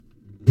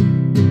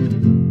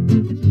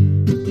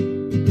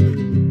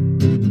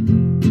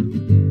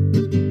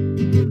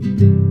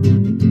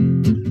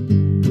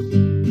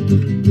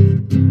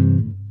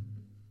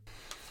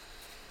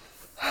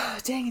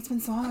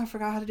so long I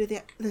forgot how to do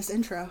this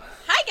intro.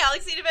 Hi,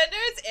 Galaxy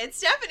Defenders. It's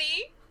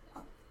Stephanie.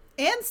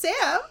 And Sam.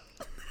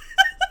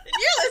 And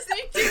you're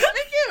listening to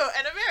McHugh,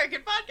 an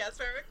American podcast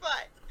for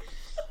McFly.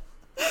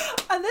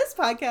 On this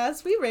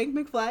podcast, we rank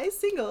McFly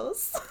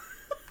singles.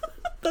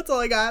 That's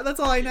all I got. That's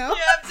all I know.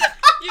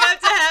 You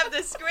have to have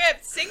the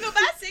script single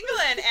by single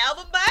and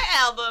album by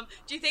album.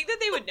 Do you think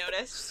that they would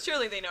notice?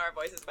 Surely they know our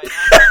voices by now.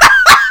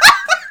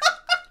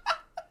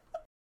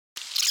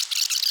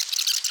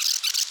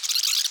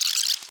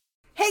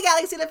 Hey,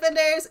 Galaxy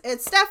Defenders.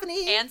 It's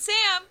Stephanie. And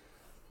Sam.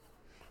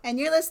 And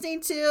you're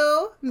listening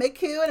to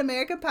McHugh, an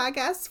American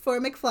podcast for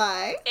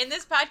McFly. In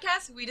this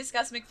podcast, we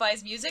discuss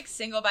McFly's music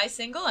single by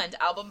single and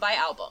album by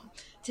album.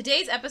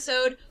 Today's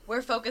episode,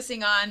 we're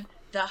focusing on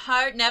The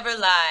Heart Never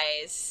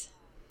Lies.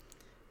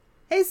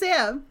 Hey,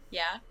 Sam.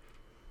 Yeah?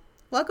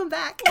 Welcome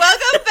back.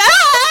 Welcome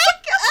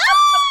back!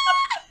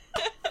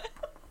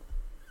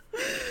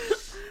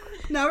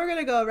 Now we're going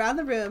to go around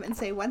the room and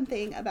say one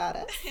thing about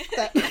us.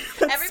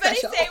 Everybody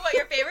special. Say what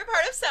your favorite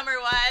part of summer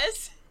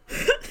was.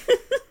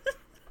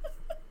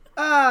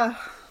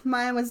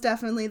 Mine was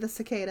definitely the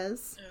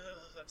cicadas.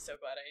 I'm so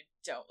glad I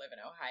don't live in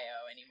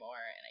Ohio anymore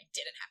and I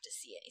didn't have to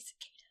see any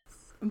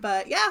cicadas.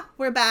 But yeah,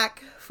 we're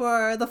back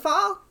for the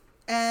fall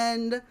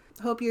and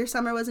hope your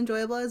summer was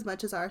enjoyable as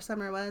much as our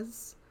summer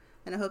was.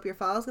 And I hope your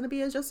fall is going to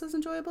be just as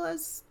enjoyable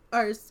as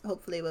ours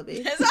hopefully will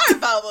be. As our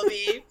fall will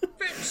be.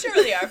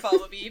 Surely our fall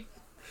will be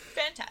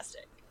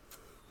fantastic.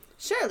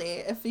 Surely,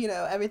 if,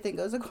 everything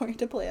goes according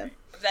to plan.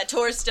 If that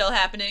tour's still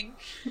happening.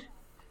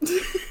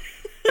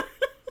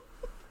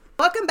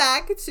 Welcome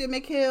back to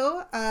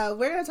McHugh.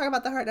 We're going to talk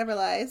about The Heart Never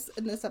Lies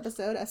in this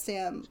episode, as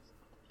Sam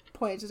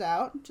pointed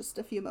out just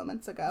a few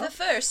moments ago. The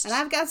first. And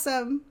I've got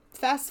some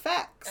fast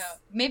facts. Oh,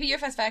 maybe your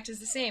fast fact is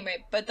the same,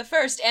 right? But the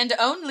first and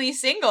only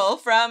single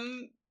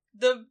from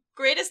the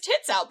Greatest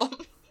Hits album.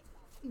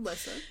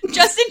 Listen.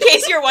 Just in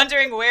case you're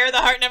wondering where The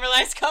Heart Never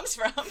Lies comes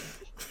from.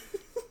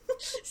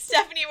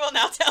 Stephanie will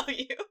now tell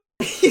you.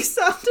 You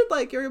sounded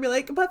like you were going to be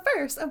like, but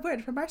first, a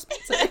word from our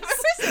sponsors.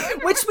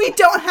 Which we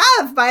don't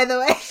have, by the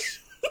way.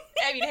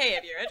 I mean, hey,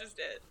 if you're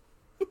interested.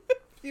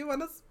 If you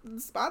want to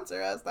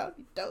sponsor us, that would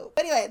be dope.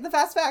 Anyway, the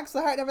fast facts,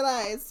 The Heart Never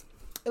Lies.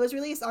 It was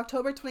released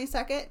October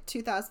 22nd,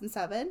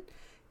 2007.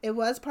 It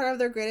was part of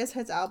their Greatest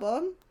Hits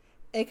album.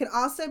 It can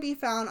also be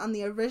found on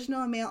the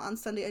original Mail on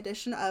Sunday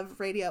edition of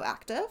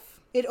Radioactive.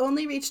 It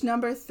only reached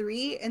number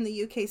 3 in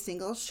the UK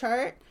singles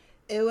chart.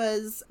 It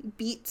was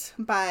beat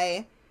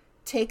by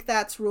Take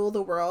That's Rule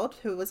the World,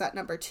 who was at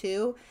number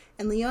 2,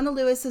 and Leona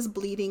Lewis's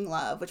Bleeding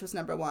Love, which was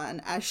number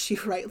 1, as she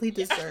rightly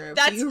deserved.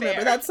 That's do you fair.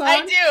 Remember that song?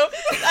 I do.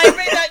 I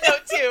made that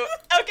note too.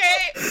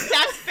 Okay,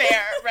 that's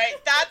fair,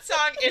 right? That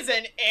song is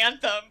an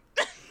anthem.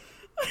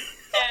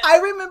 I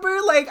remember,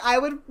 I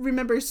would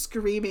remember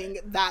screaming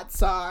that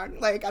song,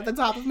 at the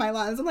top of my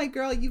lungs. I'm like,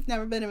 girl, you've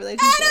never been in a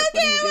relationship. What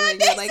are you doing?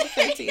 You're,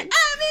 13. I'm in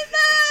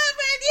love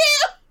with you.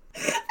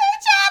 They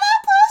try to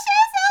push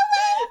us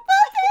away,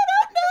 but they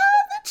don't know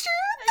the truth.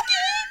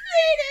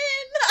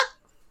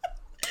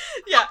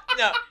 Yeah,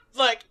 no.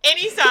 Look,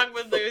 any song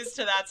would lose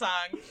to that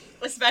song,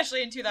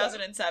 especially in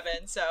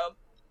 2007, so,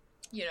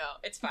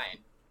 it's fine.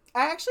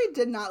 I actually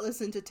did not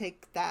listen to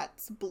Take That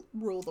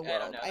Rule the World. I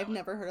don't know I've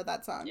never heard of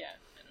that song. Yeah,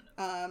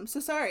 I don't know. So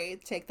sorry,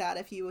 Take That,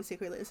 if you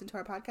secretly listen to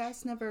our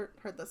podcast. Never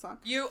heard the song.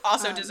 You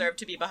also deserve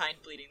to be behind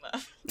Bleeding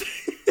Love.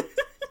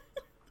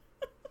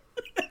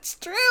 It's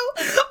true.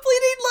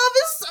 Bleeding Love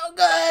is so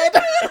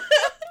good.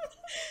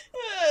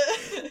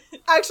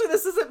 Actually,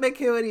 this isn't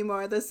McHugh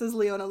anymore. This is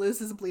Leona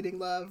Lewis's Bleeding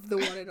Love, the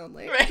one and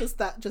only. Right. Just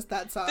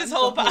that song. This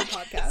whole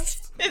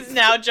podcast is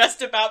now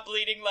just about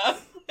Bleeding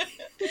Love.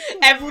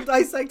 We'll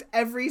dissect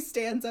every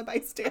stanza by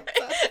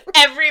stanza.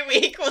 Every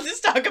week, we'll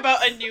just talk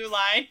about a new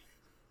line.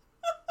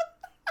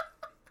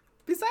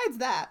 Besides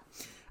that,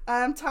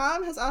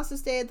 Tom has also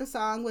stated the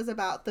song was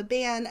about the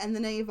band and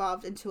then it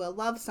evolved into a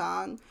love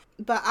song.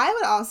 But I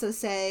would also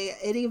say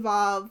it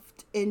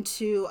evolved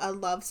into a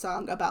love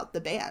song about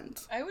the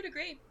band. I would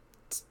agree.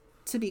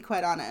 To be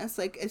quite honest,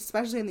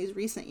 especially in these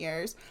recent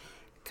years,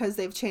 because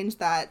they've changed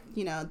that,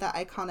 that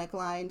iconic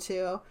line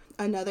to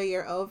Another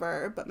Year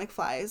Over, but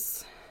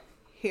McFly's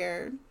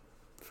here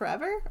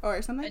forever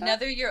or something like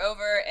Another year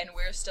over and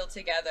we're still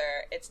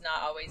together. It's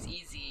not always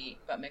easy,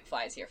 but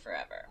McFly's here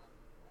forever.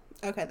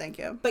 Okay, thank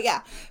you. But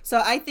yeah,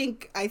 so I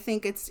think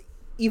it's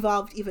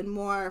evolved even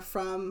more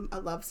from a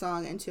love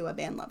song into a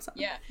band love song.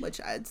 Yeah. Which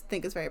I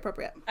think is very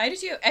appropriate. I do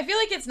too. I feel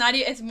like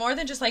it's more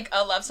than just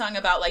a love song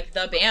about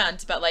the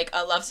band, but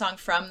a love song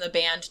from the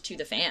band to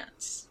the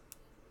fans.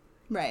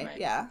 Right.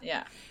 Yeah.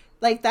 Yeah.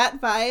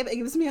 That vibe, it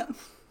gives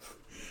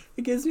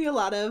me a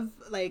lot of,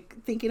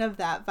 thinking of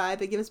that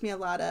vibe, it gives me a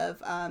lot of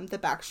the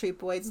Backstreet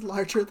Boys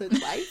Larger Than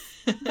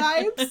Life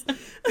vibes.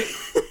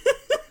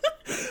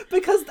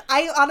 Because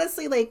I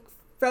honestly,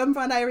 from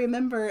what I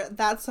remember,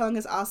 that song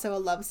is also a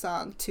love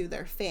song to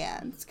their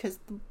fans, because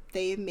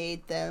they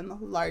made them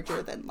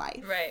larger than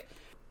life. Right.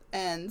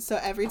 And so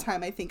every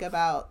time I think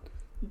about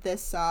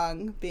this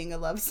song being a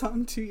love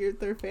song to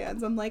their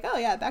fans, I'm like, oh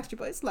yeah, Backstreet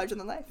Boys, Larger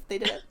Than Life. They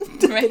did it.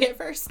 Right. They did it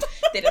first.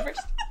 They did it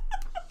first.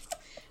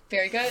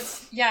 Very good.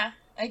 Yeah,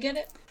 I get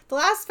it. The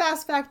last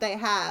fast fact I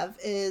have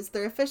is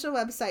their official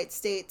website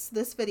states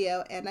this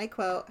video, and I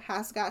quote,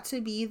 has got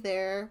to be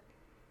there,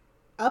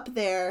 up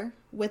there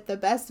with the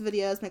best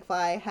videos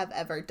McFly have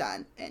ever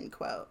done, end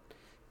quote.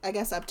 I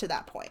guess up to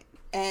that point.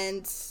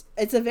 And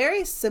it's a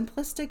very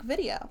simplistic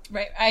video.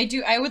 Right.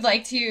 I would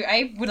like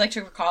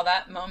to recall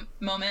that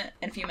moment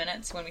in a few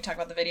minutes when we talk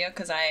about the video,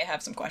 because I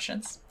have some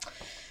questions.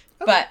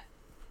 Okay. But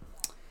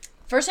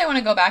first I want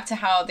to go back to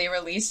how they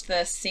released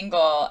this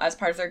single as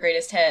part of their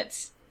greatest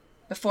hits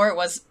before it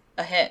was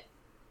a hit.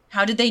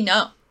 How did they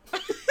know?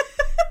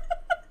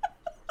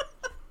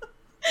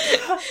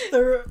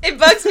 It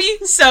bugs me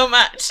so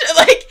much.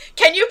 Like,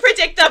 can you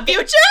predict the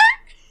future?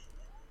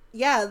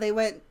 Yeah, they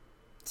went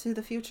to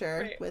the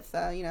future right. with,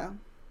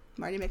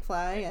 Marty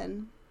McFly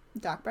and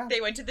Doc Brown.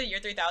 They went to the year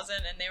 3000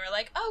 and they were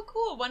like, oh,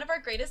 cool, one of our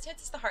greatest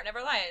hits is The Heart Never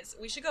Lies.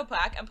 We should go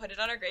back and put it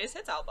on our greatest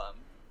hits album.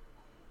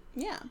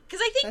 Yeah.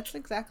 Because I think... that's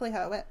exactly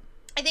how it went.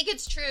 I think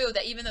it's true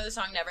that even though the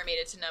song never made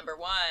it to number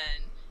one,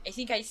 I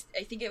think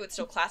it would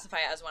still classify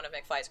it as one of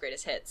McFly's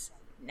greatest hits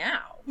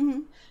now.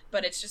 Mm-hmm.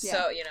 But it's just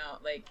so,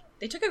 like,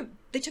 they took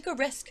a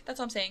risk. That's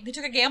all I'm saying. They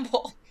took a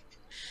gamble.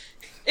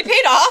 It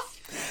paid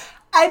off.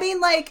 I mean,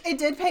 like, it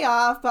did pay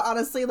off, but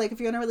honestly, like, if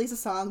you're gonna release a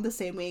song the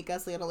same week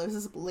as Leona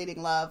Lewis's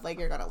Bleeding Love, like,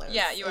 you're gonna lose.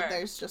 Yeah, you are.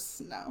 There's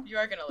just no. You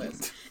are gonna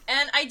lose.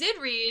 And I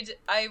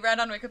read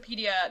on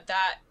Wikipedia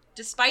that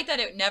despite that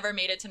it never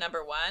made it to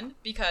number one,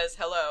 because,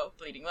 hello,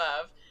 Bleeding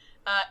Love,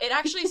 it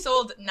actually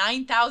sold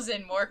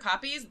 9,000 more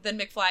copies than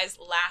McFly's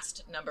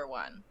last number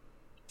one,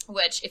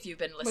 which, if you've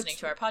been listening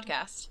to our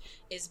podcast,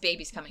 is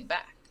Baby's Coming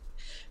Back.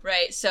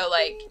 Right? So,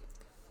 like...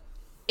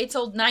 it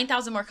sold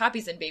 9,000 more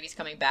copies than Baby's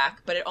Coming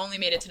Back, but it only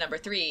made it to number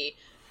 3,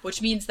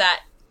 which means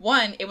that,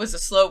 1, it was a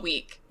slow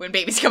week when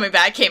Baby's Coming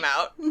Back came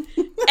out,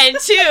 and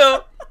 2,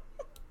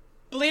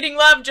 Bleeding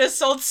Love just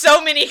sold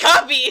so many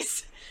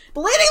copies.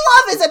 Bleeding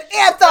Love is an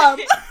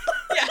anthem!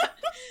 Yeah.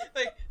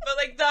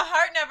 But The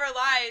Heart Never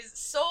Lies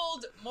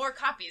sold more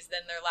copies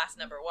than their last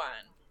number 1.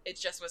 It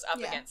just was up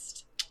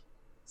against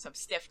some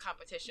stiff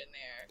competition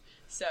there.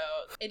 So,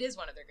 it is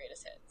one of their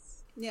greatest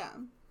hits. Yeah.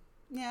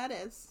 Yeah, it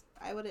is.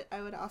 I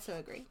would also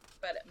agree.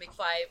 But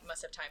McFly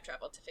must have time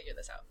traveled to figure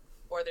this out.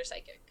 Or they're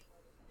psychic.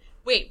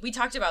 Wait, we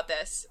talked about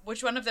this.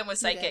 Which one of them was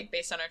psychic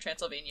based on our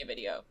Transylvania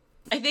video?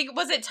 I think,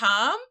 was it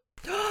Tom?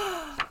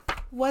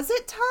 Was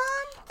it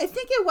Tom? I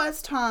think it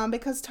was Tom,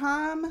 because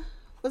Tom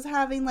was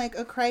having, like,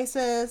 a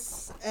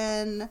crisis,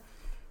 and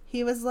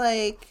he was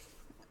like,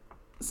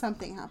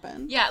 something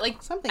happened. Yeah,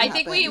 like, something I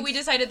think we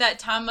decided that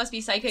Tom must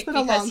be psychic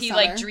because he,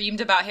 like,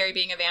 dreamed about Harry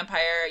being a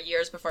vampire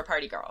years before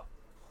Party Girl.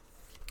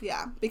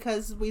 Yeah,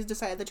 because we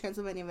decided the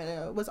Transylvania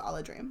video was all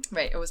a dream.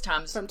 Right, it was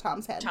from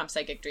Tom's head. Tom's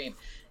psychic dream.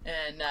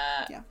 And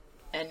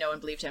and no one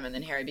believed him, and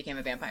then Harry became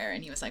a vampire,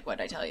 and he was like, what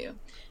did I tell you?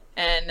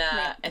 And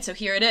and so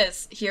here it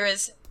is. Here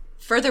is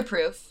further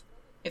proof,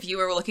 if you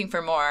were looking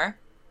for more,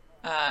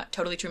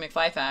 totally true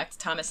McFly fact,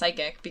 Tom is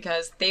psychic,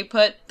 because they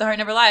put The Heart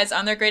Never Lies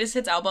on their greatest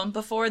hits album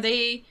before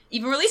they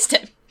even released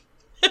it.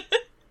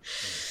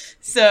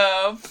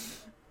 So,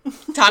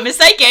 Tom is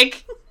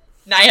psychic.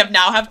 And I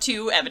now have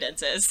 2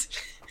 evidences.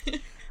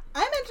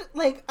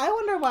 I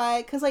wonder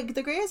why, because, like,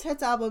 the Greatest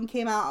Hits album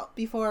came out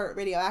before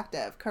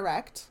Radioactive,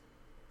 correct?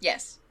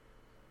 Yes.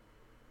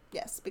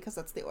 Yes, because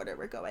that's the order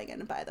we're going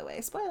in, by the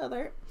way. Spoiler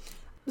alert.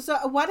 So,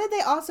 why did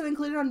they also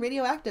include it on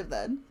Radioactive,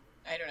 then?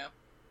 I don't know.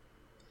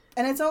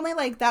 And it's only,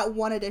 like, that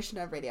one edition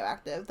of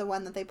Radioactive, the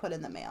one that they put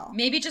in the mail.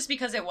 Maybe just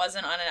because it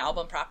wasn't on an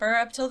album proper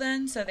up till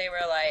then, so they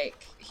were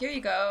like, here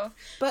you go.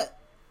 But,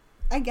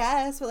 I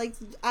guess, but, like,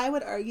 I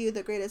would argue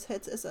the Greatest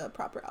Hits is a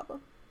proper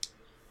album.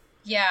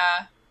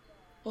 Yeah.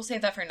 We'll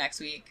save that for next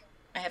week.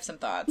 I have some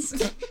thoughts.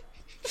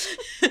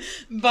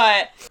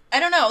 But, I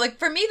don't know. Like,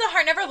 for me, The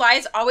Heart Never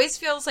Lies always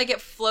feels like it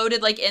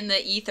floated, like, in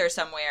the ether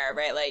somewhere,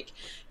 right? Like,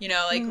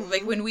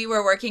 like when we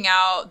were working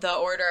out the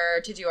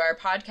order to do our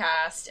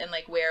podcast and,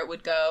 like, where it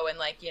would go and,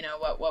 like,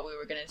 what we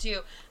were going to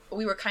do,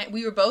 we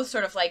were both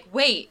sort of like,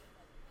 wait,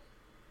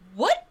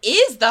 what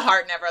is The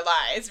Heart Never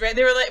Lies, right?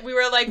 We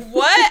were like,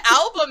 what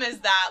album is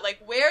that? Like,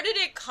 where did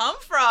it come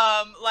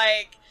from?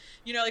 Like...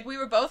 like, we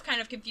were both kind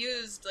of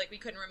confused. Like, we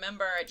couldn't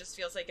remember. It just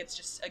feels like it's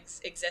just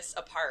exists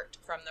apart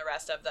from the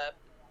rest of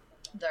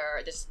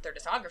their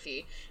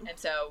discography. And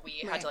so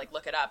we had to, like,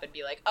 look it up and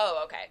be like,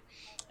 oh, okay,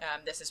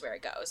 this is where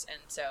it goes. And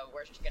so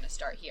we're just going to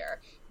start here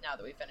now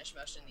that we finished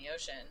Motion in the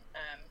Ocean.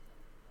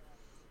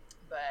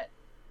 But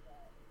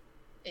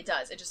it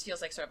does. It just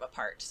feels like sort of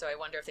apart. So I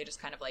wonder if they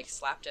just kind of, like,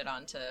 slapped it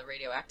onto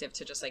Radioactive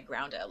to just, like,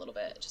 ground it a little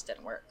bit. It just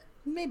didn't work.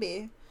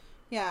 Maybe.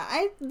 Yeah,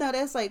 I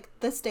noticed, like,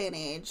 this day and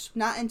age,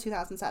 not in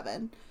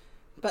 2007,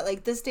 but,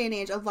 like, this day and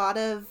age, a lot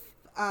of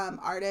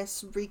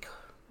artists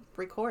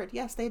record.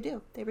 Yes, they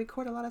do. They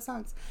record a lot of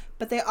songs.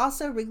 But they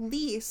also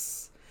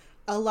release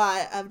a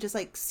lot of just,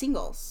 like,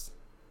 singles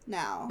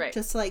now. Right.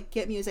 Just to, like,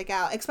 get music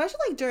out. Especially,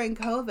 like, during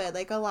COVID.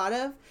 Like, a lot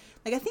of,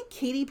 like, I think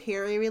Katy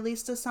Perry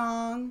released a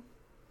song.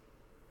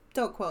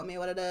 Don't quote me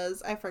what it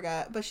is. I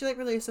forget. But she, like,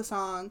 released a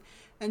song.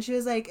 And she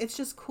was like, it's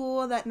just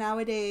cool that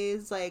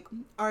nowadays, like,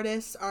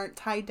 artists aren't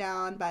tied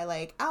down by,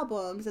 like,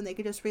 albums, and they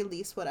could just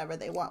release whatever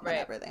they want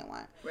whenever they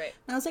want. Right.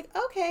 And I was like,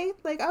 okay.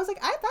 Like, I was like,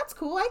 that's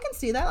cool. I can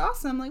see that.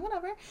 Awesome. Like,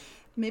 whatever.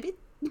 Maybe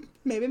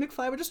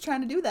McFly were just trying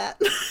to do that.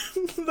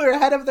 They're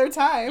ahead of their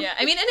time. Yeah,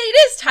 I mean, and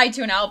it is tied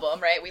to an album,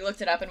 right? We looked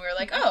it up and we were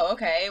like, oh,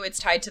 okay, it's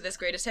tied to this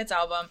greatest hits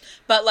album.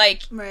 But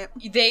like, right.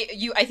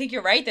 I think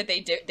you're right that they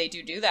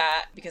do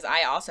that, because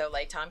I also,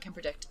 like, Tom can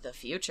predict the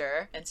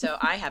future, and so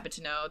I happen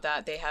to know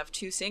that they have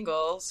 2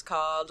 singles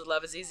called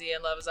 "Love Is Easy"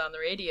 and "Love Is on the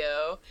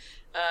Radio"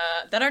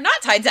 that are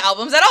not tied to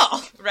albums at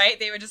all, right?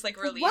 They were just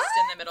like released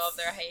in the middle of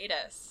their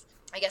hiatus.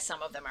 I guess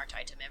some of them are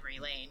tied to Memory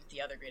Lane,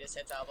 the other greatest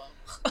hits album.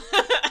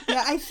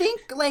 Yeah, I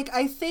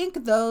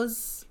think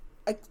those,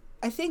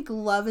 I think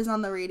Love Is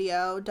on the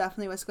Radio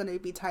definitely was going to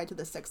be tied to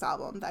the 6th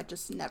album. That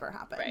just never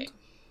happened. Right.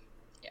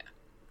 Yeah.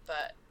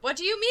 But what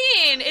do you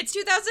mean? It's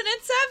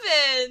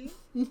 2007.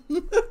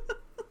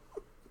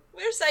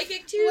 We're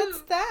psychic too.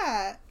 What's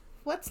that?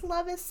 What's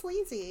Love Is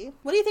Sleazy?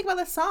 What do you think about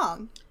this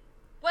song?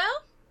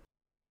 Well,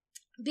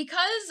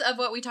 because of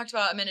what we talked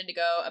about a minute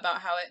ago,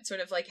 about how it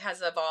sort of like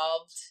has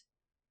evolved.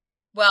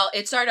 Well,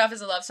 it started off as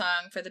a love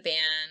song for the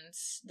band,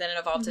 then it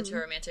evolved into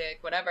a romantic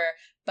whatever,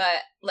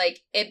 but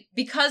like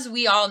because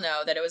we all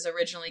know that it was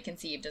originally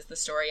conceived as the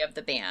story of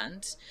the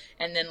band,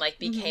 and then like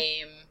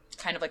became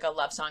kind of like a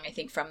love song, I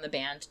think, from the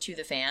band to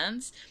the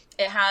fans.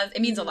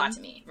 It means a lot to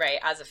me, right,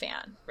 as a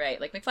fan, right?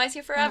 Like, McFly's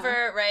here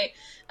forever, right?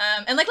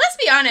 And like, let's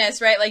be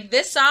honest, right? Like,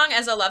 this song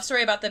as a love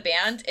story about the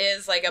band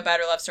is like a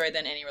better love story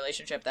than any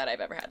relationship that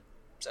I've ever had.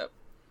 So,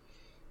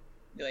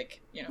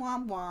 like, you know,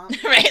 womp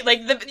womp. right?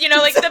 Like the, you know,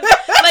 like the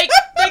like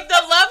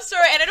the love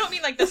story, and I don't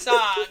mean like the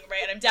song,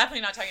 right? And I'm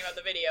definitely not talking about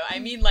the video. I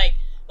mean like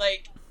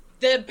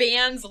the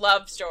band's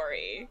love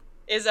story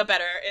is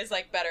better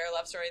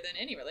love story than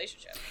any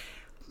relationship.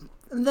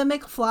 The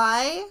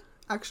McFly,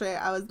 actually,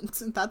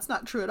 that's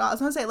not true at all. I was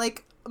gonna say,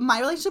 like, my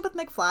relationship with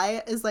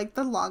McFly is like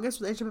the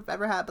longest relationship I've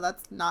ever had, but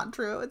that's not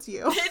true. It's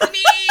you. It's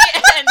me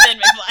and then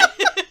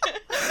McFly.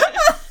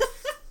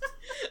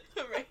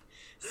 Right.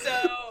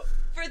 So,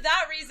 for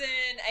that reason,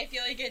 I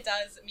feel like it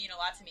does mean a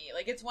lot to me.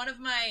 Like, it's one of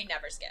my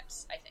never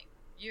skips, I think.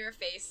 Your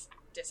face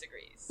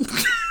disagrees.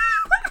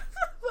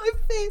 My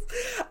face.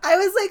 I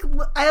was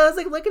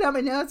like looking at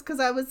my notes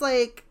because I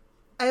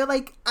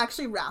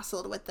actually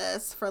wrestled with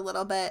this for a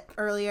little bit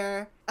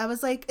earlier. I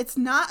was like, it's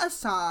not a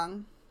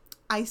song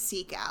I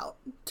seek out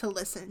to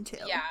listen to.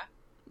 Yeah.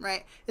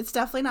 Right? It's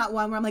definitely not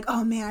one where I'm like,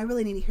 oh man, I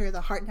really need to hear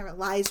The Heart Never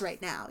Lies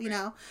right now, you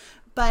know?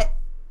 But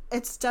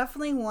it's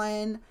definitely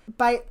one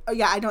I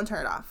don't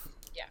turn it off.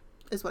 Yeah.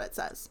 Is what it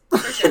says. For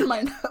sure. In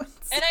my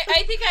notes. And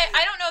I think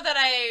I don't know that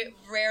I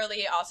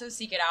rarely also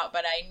seek it out,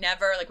 but I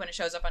never, like, when it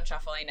shows up on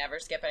shuffle, I never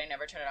skip it, I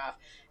never turn it off.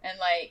 And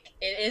like,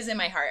 it is in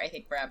my heart, I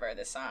think, forever,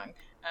 this song.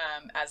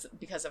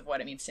 Because of what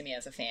it means to me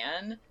as a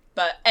fan.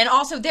 But, and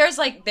also there is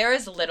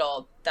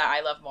little that I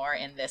love more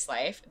in this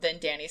life than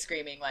Danny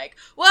screaming like,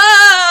 whoa,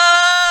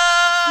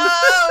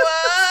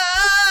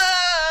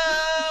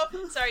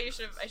 whoa. Sorry, I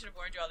should have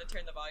warned you all to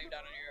turn the volume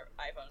down on your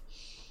iPhone.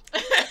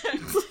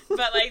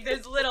 But like,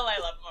 there's little I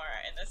love more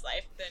in this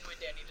life than when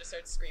Danny just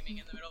starts screaming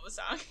in the middle of a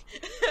song.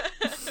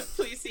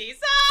 Please see,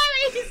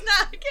 sorry, he's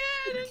not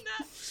good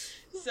enough.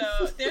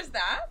 So there's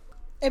that.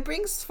 It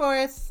brings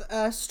forth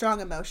a strong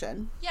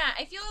emotion. Yeah,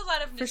 I feel a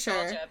lot of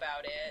nostalgia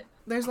about it.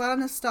 There's a lot of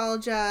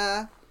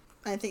nostalgia.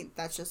 I think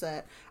that's just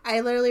it.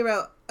 I literally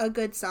wrote a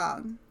good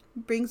song.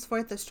 Brings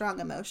forth a strong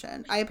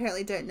emotion. I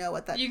apparently didn't know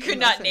what that You could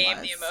not name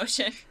the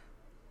emotion.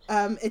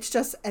 It's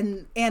just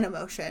an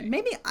emotion.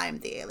 Maybe I'm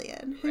the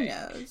alien. Who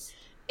knows?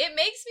 It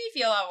makes me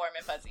feel all warm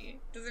and fuzzy.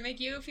 Does it make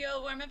you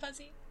feel warm and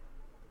fuzzy?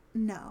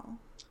 No.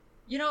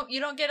 You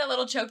don't get a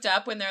little choked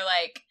up when they're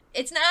like,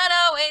 it's not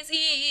always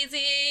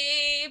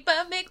easy,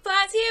 but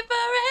McFly's here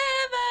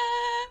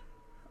forever.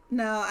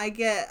 No, I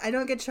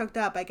don't get choked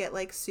up. I get,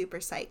 like, super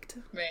psyched.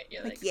 Right,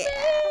 you're like yeah.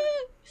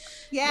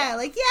 Yeah,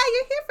 like, yeah,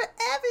 you're here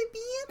forever,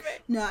 man.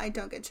 Right. No, I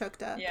don't get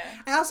choked up. Yeah.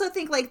 I also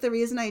think, like, the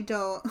reason I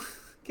don't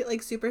get,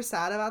 like, super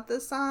sad about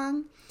this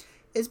song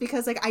is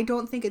because, like, I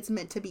don't think it's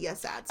meant to be a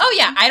sad song. Oh,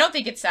 yeah, I don't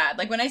think it's sad.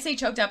 Like, when I say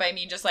choked up, I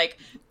mean just, like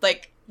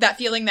that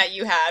feeling that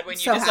you had when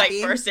you just happy.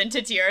 Like, burst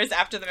into tears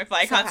after the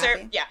McFly concert.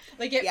 Happy. Yeah.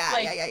 Like, it,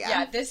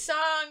 yeah, this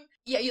song...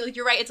 Yeah,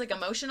 you're right. It's like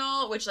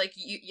emotional, which like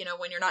you know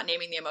when you're not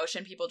naming the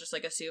emotion, people just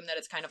like assume that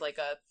it's kind of like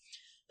a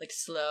like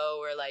slow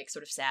or like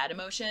sort of sad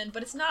emotion,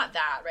 but it's not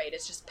that, right?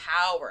 It's just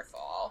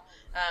powerful.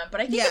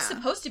 But I think it's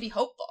supposed to be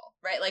hopeful,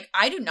 right? Like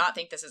I do not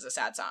think this is a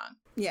sad song.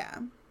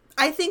 Yeah,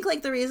 I think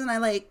like the reason I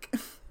like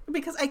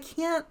because I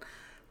can't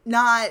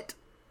not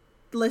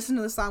listen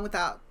to the song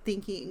without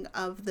thinking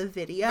of the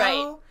video.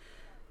 Right.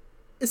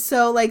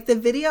 So like the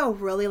video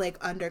really like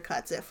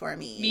undercuts it for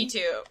me. Me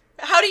too.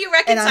 How do you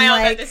reconcile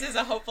that this is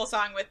a hopeful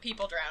song with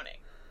people drowning?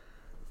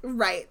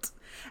 Right.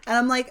 And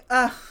I'm like,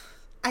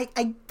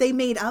 they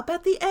made up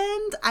at the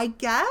end, I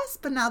guess,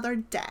 but now they're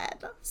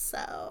dead.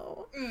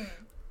 So. Yeah,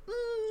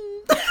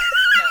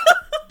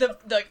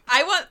 no.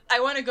 I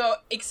want to to go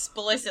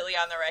explicitly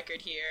on the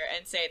record here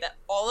and say that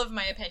all of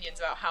my opinions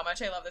about how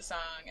much I love the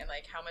song and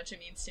like how much it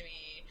means to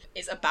me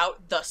is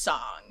about the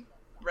song.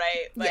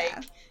 Right?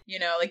 Like, you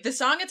know, like the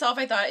song itself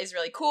I thought is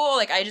really cool.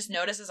 Like I just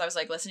noticed as I was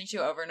like listening to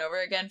it over and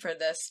over again for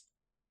this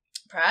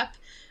prep.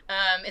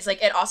 It's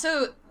like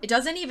it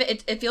doesn't even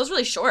it feels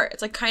really short.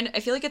 It's like kind of I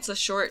feel like it's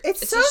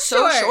it's so just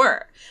short. so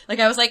short. Like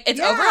I was like, it's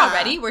over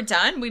already. We're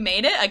done. We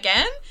made it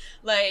again.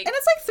 Like, and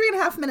it's like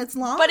 3.5 minutes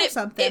long or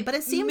something. But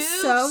it seems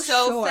so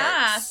short.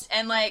 Fast.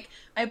 And like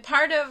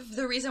part of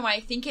the reason why I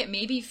think it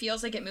maybe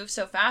feels like it moves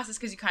so fast is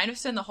because you kind of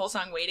spend the whole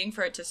song waiting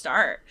for it to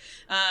start.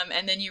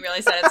 And then you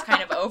realize that it's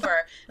kind of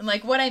over. And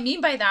like what I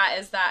mean by that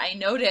is that I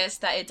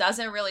noticed that it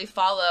doesn't really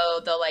follow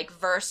the like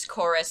verse,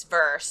 chorus,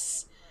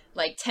 verse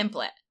like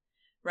template.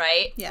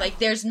 Right? Yeah. Like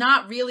there's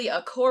not really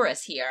a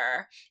chorus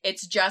here.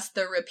 It's just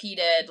the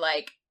repeated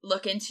like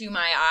look into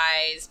my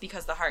eyes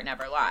because the heart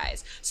never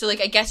lies. So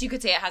like I guess you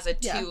could say it has a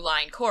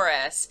 2-line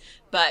chorus,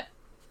 but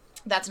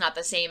that's not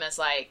the same as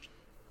like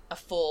a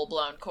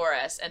full-blown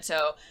chorus. And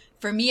so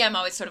for me, I'm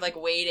always sort of like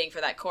waiting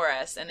for that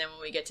chorus, and then when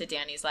we get to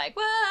Danny's like,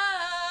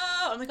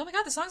 whoa, I'm like, oh my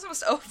god, the song's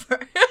almost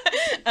over.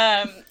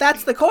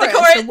 That's the chorus.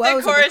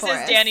 The chorus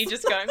is Danny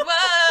just going,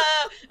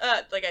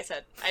 whoa. Like I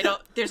said,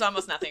 there's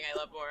almost nothing I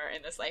love more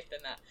in this life than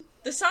that.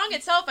 The song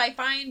itself I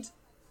find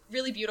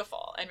really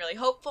beautiful and really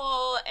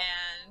hopeful,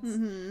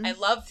 and I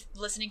love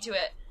listening to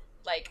it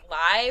like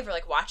live or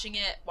like watch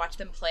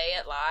them play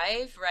it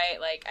live, right?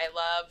 Like I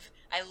love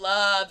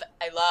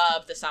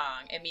the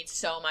song. It means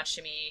so much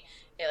to me.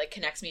 It like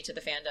connects me to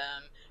the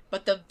fandom.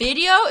 But the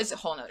video is a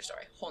whole nother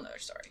story.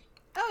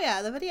 Oh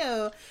yeah, the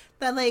video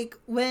that like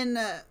when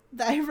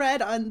I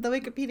read on the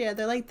Wikipedia,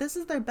 they're like, this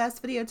is their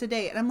best video to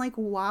date. And I'm like,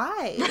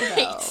 why? Right.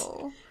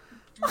 Though?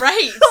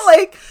 Right.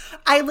 Like,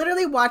 I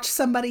literally watched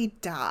somebody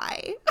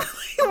die.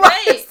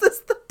 Why is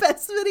this the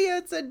best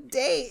video to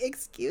date?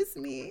 Excuse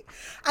me.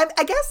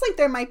 I guess, like,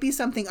 there might be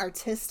something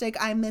artistic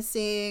I'm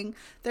missing.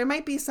 There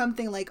might be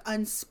something, like,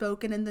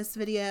 unspoken in this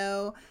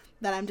video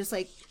that I'm just,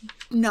 like,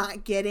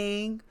 not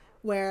getting.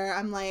 Where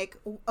I'm like,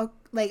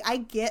 I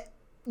get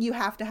you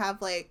have to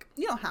have, like,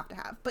 you don't have to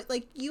have, but,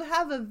 like, you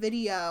have a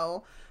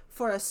video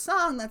for a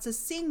song that's a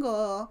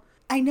single.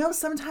 I know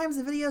sometimes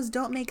the videos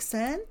don't make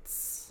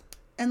sense.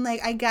 And, like,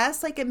 I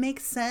guess, like, it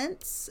makes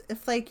sense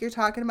if, like, you're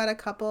talking about a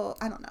couple.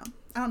 I don't know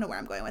where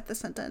I'm going with this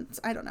sentence.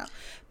 I don't know.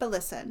 But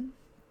listen,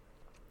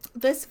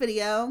 this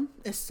video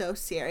is so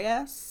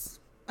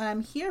serious. And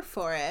I'm here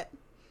for it,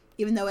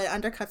 even though it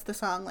undercuts the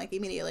song, like,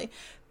 immediately.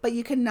 But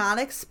you cannot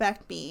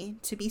expect me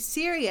to be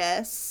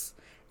serious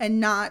and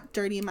not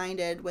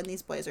dirty-minded when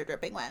these boys are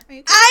dripping wet. Are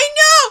you kidding? I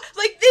know!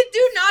 Like, they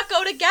do not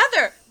go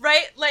together,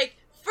 right? Like,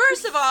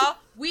 first of all,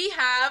 we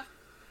have,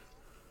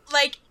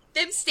 like,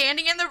 them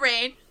standing in the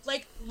rain,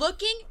 like,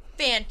 looking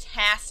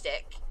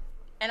fantastic.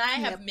 And I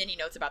have many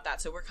notes about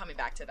that, so we're coming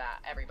back to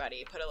that,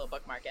 everybody. Put a little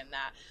bookmark in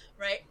that,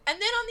 right?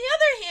 And then on the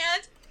other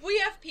hand, we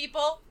have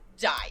people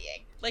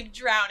dying, like,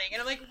 drowning.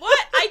 And I'm like,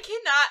 what? I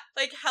cannot,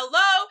 like,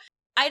 hello?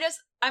 I'm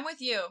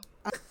with you.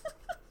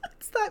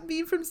 It's that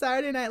meme from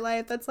Saturday Night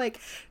Live that's like,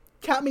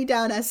 count me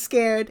down as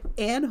scared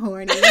and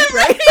horny, right?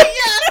 Yeah, like,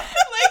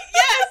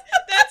 yes,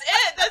 that's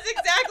it. That's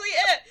exactly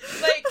it.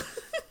 Like,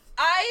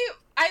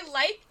 I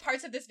like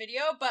parts of this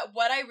video, but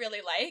what I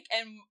really like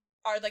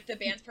are like the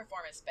band's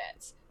performance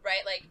bits,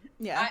 right? Like,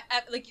 yeah,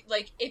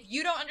 like if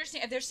you don't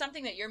understand, if there's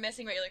something that you're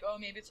missing, right? You're like, oh,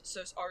 maybe it's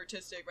so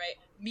artistic, right?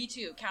 Me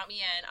too. Count me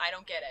in. I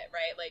don't get it,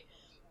 right?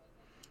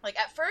 Like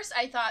at first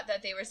I thought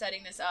that they were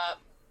setting this up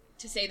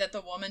to say that the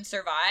woman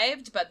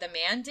survived, but the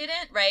man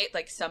didn't, right?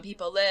 Like some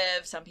people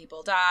live, some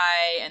people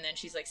die, and then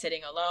she's like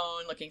sitting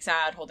alone, looking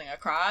sad, holding a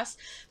cross.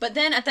 But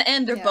then at the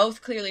end, they're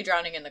both clearly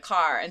drowning in the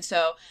car, and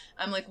so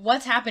I'm like,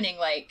 what's happening?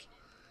 Like,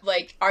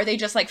 are they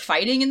just, like,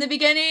 fighting in the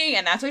beginning,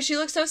 and that's why she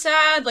looks so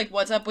sad? Like,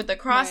 what's up with the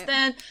cross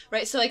then?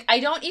 Right? So, like, I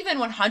don't even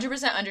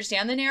 100%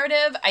 understand the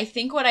narrative. I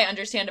think what I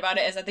understand about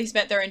it is that they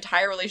spent their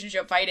entire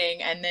relationship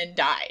fighting and then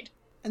died.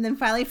 And then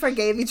finally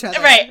forgave each other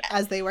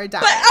as they were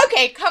dying. But,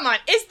 okay, come on.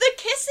 Is the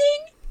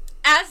kissing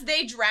as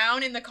they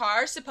drown in the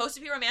car supposed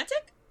to be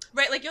romantic?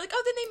 Right? Like, you're like,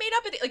 oh, then they made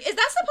up. Like, is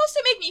that supposed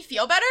to make me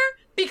feel better?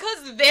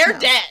 Because they're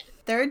dead.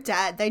 They're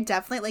dead. They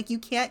definitely, like, you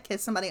can't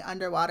kiss somebody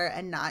underwater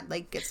and not,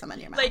 like, get some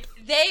in your mouth. Like,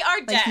 they are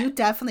dead. Like, you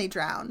definitely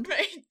drowned.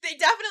 Right? They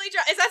definitely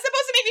drowned. Is that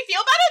supposed to make me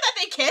feel better that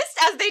they kissed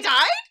as they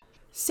died?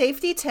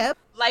 Safety tip.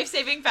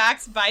 Life-saving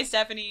facts by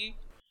Stephanie.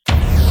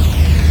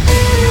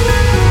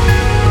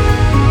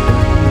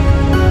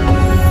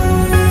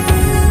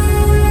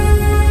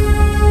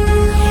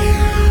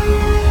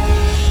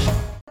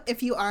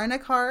 If you are in a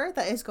car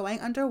that is going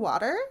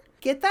underwater,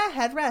 get that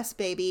headrest,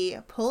 baby.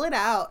 Pull it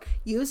out.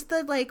 Use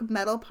the, like,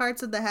 metal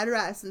parts of the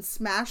headrest and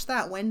smash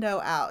that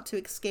window out to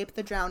escape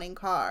the drowning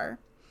car.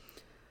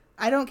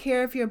 I don't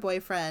care if your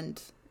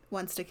boyfriend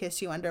wants to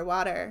kiss you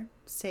underwater.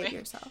 Save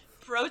yourself.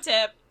 Pro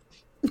tip.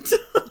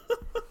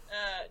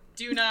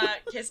 Do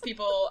not kiss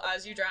people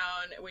as you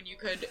drown when you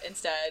could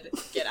instead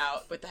get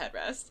out with the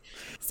headrest.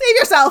 Save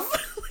yourself.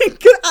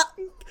 Get out of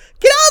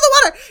the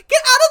water.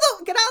 Get out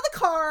of the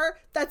car. car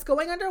that's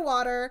going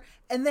underwater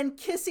and then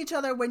kiss each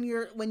other when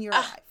you're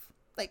alive.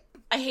 Like,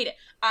 I hate it.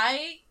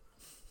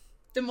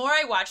 The more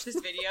I watch this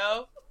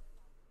video,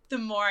 the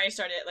more I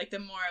started, like, the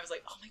more I was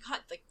like, oh my god,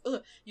 like,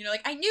 ugh. You know,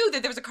 like, I knew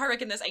that there was a car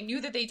wreck in this. I knew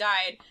that they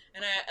died.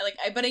 And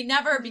but I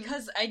never,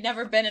 because I'd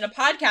never been in a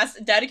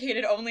podcast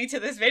dedicated only to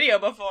this video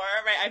before,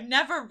 right? I've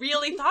never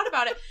really thought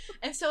about it.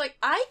 And so, like,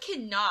 I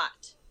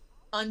cannot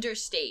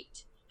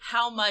understate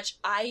how much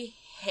I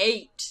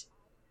hate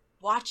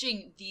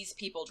watching these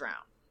people drown.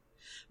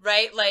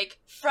 Right? Like,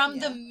 from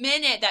the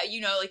minute that,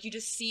 you know, like, you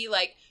just see,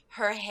 like,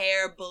 her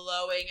hair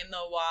blowing in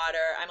the water,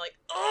 I'm like,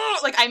 oh,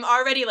 like, I'm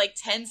already, like,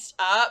 tensed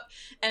up,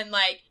 and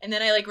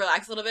then I, like,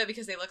 relax a little bit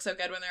because they look so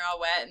good when they're all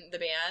wet in the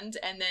band,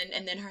 and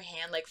then her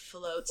hand, like,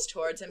 floats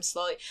towards him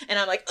slowly, and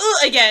I'm like, oh,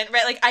 again,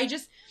 right? Like,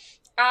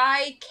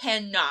 I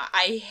cannot.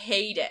 I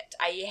hate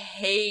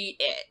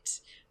it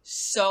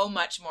so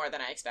much more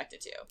than I expected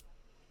to.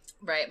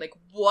 Right? Like,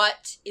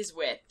 what is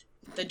with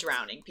the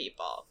drowning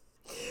people?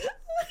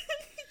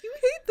 You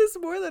hate this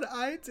more than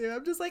I do.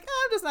 I'm just like,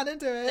 oh, I'm just not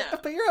into it. No.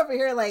 But you're over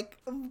here, like,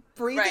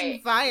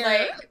 breathing fire.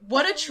 Like,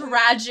 what a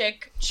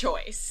tragic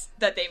choice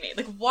that they made.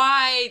 Like,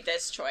 why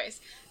this choice?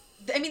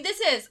 I mean, this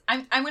is,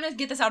 I'm going to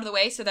get this out of the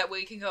way so that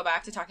we can go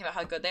back to talking about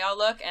how good they all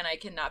look and I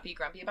cannot be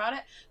grumpy about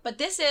it. But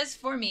this is,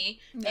 for me,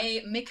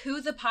 a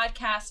Miku the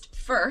podcast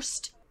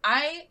first.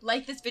 I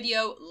like this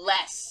video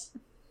less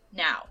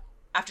now,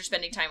 after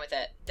spending time with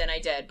it, than I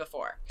did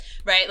before,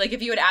 right? Like,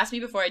 if you had asked me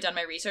before I'd done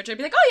my research, I'd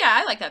be like, oh yeah,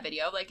 I like that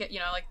video. Like, you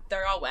know, like,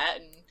 they're all wet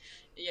and,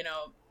 you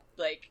know,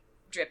 like,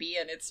 drippy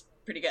and it's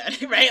pretty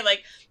good, right?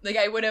 Like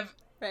I would have,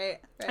 right.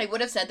 I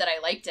would have said that I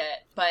liked it,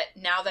 but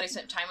now that I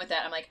spent time with it,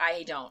 I'm like,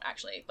 I don't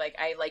actually. Like,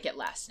 I like it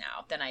less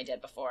now than I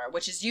did before,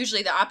 which is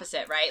usually the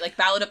opposite, right? Like,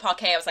 Ballad of Paul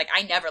K, I was like,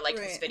 I never liked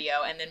this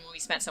video, and then when we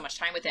spent so much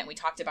time with it and we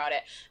talked about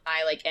it,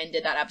 I, like,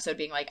 ended that episode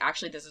being like,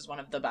 actually, this is one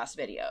of the best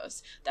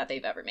videos that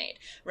they've ever made,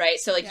 right?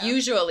 So, like,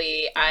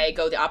 usually I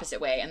go the opposite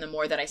way, and the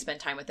more that I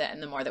spend time with it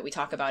and the more that we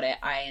talk about it,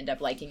 I end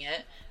up liking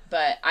it.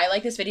 But I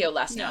like this video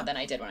less now than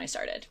I did when I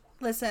started.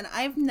 Listen,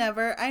 I've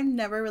never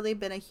really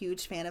been a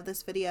huge fan of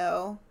this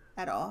video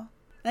at all.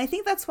 And I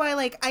think that's why,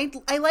 like,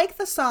 I like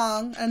the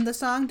song, and the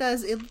song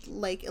does,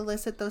 like,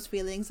 elicit those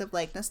feelings of,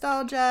 like,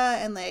 nostalgia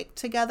and, like,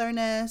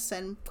 togetherness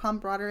and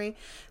camaraderie.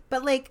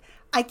 But, like,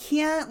 I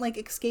can't, like,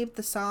 escape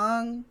the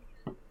song.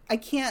 I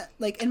can't,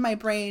 like, in my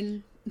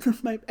brain,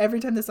 every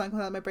time the song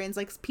comes out, my brain's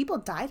like, people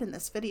died in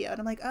this video. And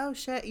I'm like, oh,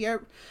 shit,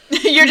 you're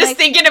just like,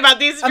 thinking about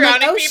these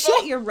drowning people?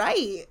 Shit, you're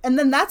right. And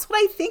then that's what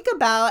I think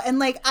about. And,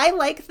 like, I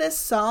like this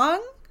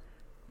song,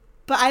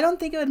 but I don't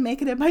think it would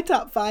make it in my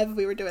top 5 if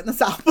we were doing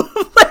this album.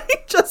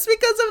 Like, just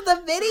because of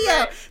the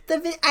video.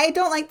 Right. I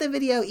don't like the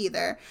video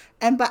either.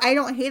 But I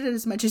don't hate it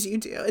as much as you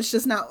do. It's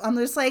just not, I'm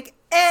just like,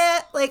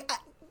 like,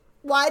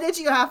 why did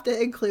you have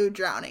to include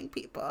drowning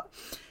people?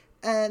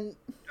 And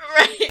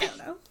I don't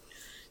know.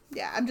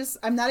 Yeah,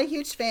 I'm not a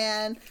huge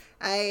fan.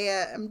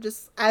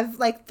 I've,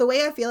 like, the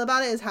way I feel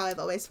about it is how I've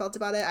always felt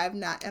about it.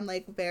 I'm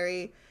like,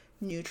 very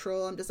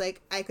neutral. I'm just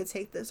like, I could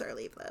take this or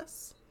leave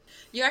this.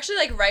 You're actually,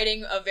 like,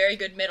 writing a very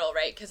good middle,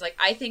 right? Because, like,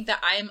 I think that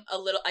I'm a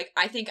little, like,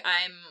 I think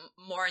I'm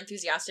more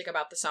enthusiastic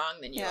about the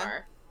song than you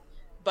are.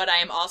 But I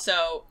am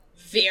also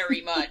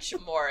very much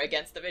more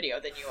against the video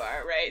than you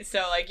are, right?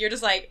 So, like, you're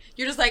just like,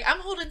 I'm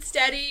holding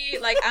steady,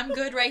 like, I'm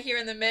good right here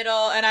in the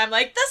middle, and I'm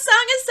like, the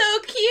song is so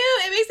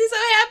cute, it makes me so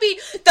happy.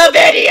 The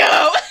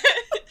video!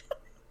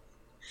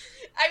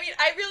 I mean,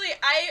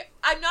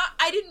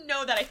 I didn't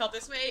know that I felt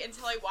this way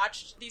until I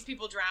watched these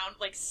people drown,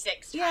 like,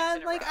 6 times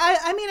in a row.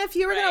 I mean, if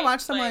you were gonna watch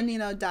someone, like, you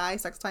know, die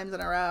 6 times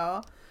in a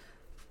row,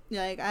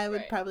 like, I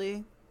would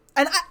probably...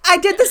 And I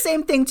did the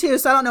same thing, too,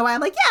 so I don't know why I'm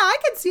like, yeah, I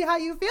can see how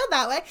you feel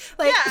that way.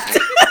 Like, yeah, I can see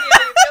how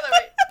you feel that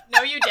way.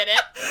 No, you didn't.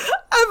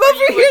 I'm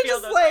over here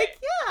just like,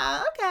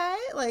 yeah, okay.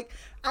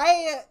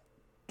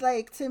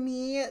 Like, to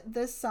me,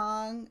 this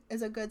song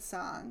is a good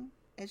song.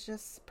 It's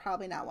just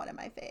probably not one of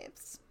my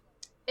faves.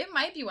 It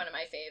might be one of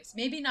my faves.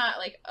 Maybe not,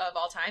 like, of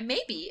all time.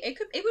 Maybe.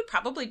 It would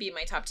probably be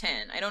my top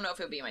 10. I don't know if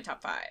it would be in my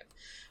top 5.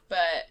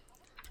 But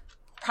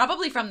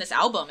probably from this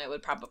album, it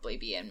would probably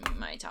be in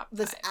my top 5.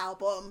 This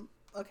album.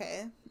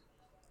 Okay.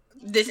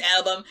 This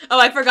album. Oh,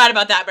 I forgot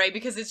about that, right?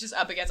 Because it's just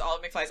up against all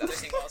of McFly's other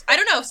singles. I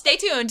don't know. Stay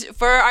tuned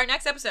for our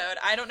next episode.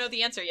 I don't know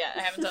the answer yet.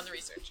 I haven't done the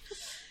research.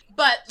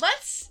 But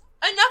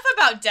enough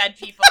about dead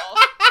people.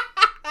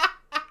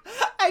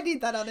 I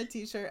need that on a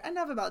t-shirt.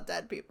 Enough about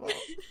dead people.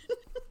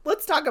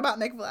 Let's talk about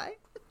McFly.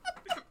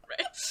 Right.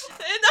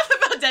 Enough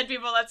about dead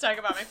people. Let's talk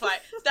about McFly.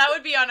 That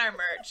would be on our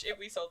merch if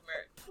we sold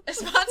merch.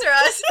 Sponsor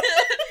us.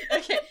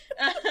 Okay.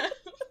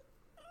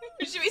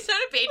 Should we start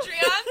a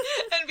Patreon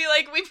and be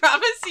like, we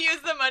promise to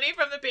use the money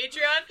from the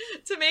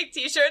Patreon to make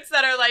t-shirts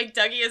that are like,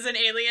 Dougie is an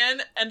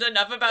alien and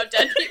enough about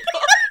dead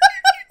people?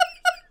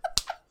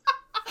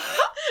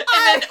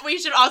 And then we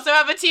should also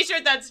have a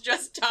t-shirt that's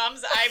just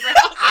Tom's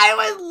eyebrows. I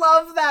would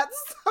love that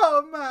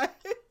so much.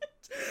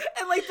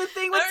 And, like, the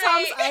thing with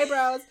Tom's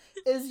eyebrows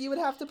is you would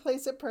have to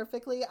place it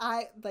perfectly.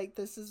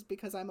 This is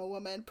because I'm a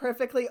woman,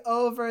 perfectly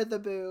over the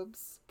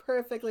boobs.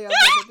 Perfectly over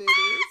the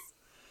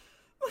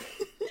boobies.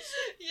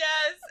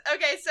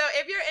 Okay, so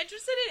if you're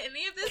interested in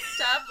any of this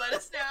stuff, let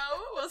us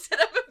know. We'll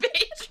set up a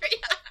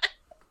Patreon.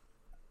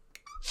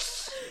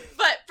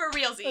 But for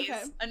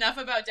realsies, enough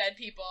about dead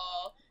people.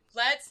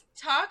 Let's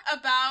talk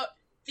about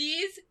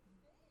these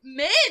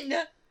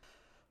men.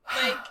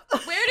 Like,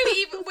 where do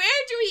we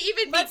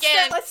even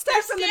begin? Let's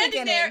start from the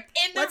beginning. There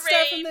in the Let's rain.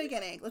 start from the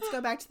beginning. Let's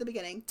go back to the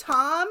beginning.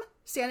 Tom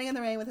standing in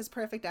the rain with his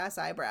perfect ass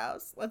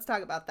eyebrows. Let's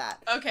talk about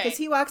that. Okay. Because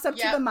he walks up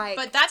to the mic.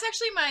 But that's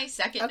actually my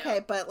second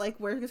note. But like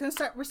we're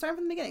starting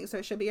from the beginning, so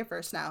it should be your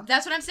first now.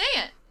 That's what I'm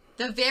saying.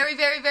 The very,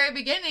 very, very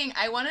beginning,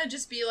 I want to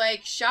just be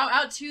like, shout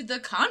out to the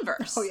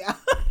Converse. Oh yeah.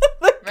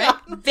 Right?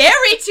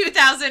 Very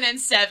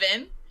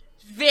 2007.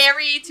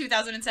 Very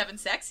 2007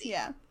 sexy.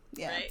 Yeah.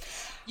 Right?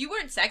 You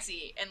weren't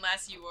sexy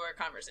unless you wore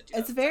Converse in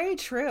 2007. It's very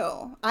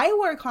true. I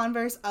wore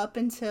Converse up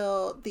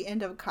until the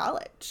end of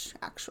college,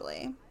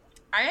 actually.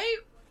 I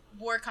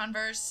wore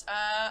Converse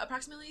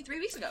approximately 3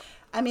 weeks ago.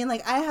 I mean,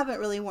 like, I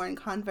haven't really worn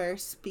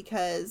Converse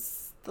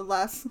because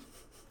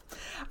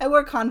I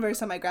wore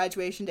Converse on my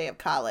graduation day of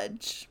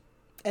college.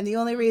 And the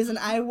only reason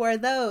I wore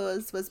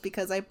those was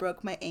because I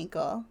broke my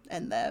ankle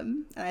in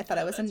them. And I thought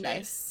it was a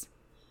nice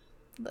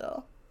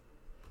little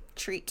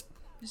treat.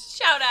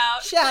 Shout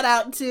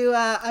out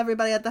to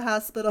everybody at the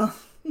hospital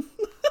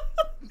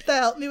that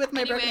helped me with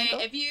my broken ankle.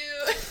 If you...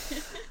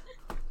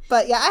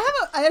 But yeah,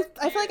 I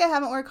feel like I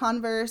haven't worn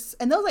Converse.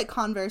 And those like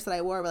Converse that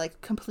I wore were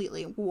like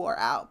completely wore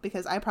out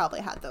because I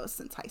probably had those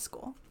since high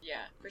school.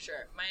 Yeah, for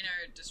sure. Mine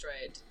are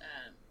destroyed.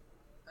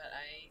 But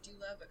I do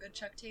love a good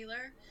Chuck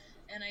Taylor.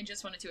 And I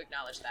just wanted to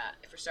acknowledge that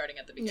if we're starting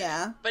at the beginning.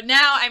 Yeah. But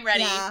now I'm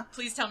ready. Yeah.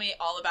 Please tell me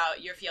all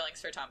about your feelings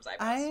for Tom's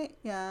eyebrows.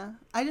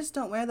 I just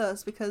don't wear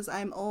those because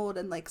I'm old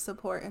and like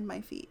support in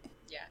my feet.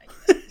 Yeah.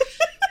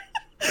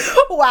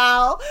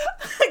 Wow.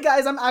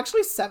 Guys, I'm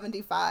actually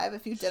 75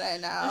 if you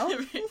didn't know.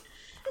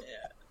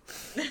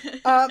 Yeah.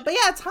 But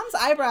yeah, Tom's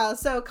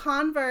eyebrows. So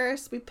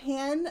Converse, we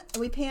pan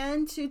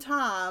to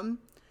Tom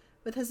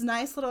with his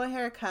nice little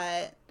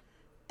haircut.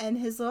 And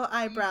his little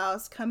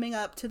eyebrows coming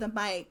up to the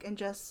mic and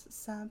just,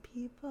 some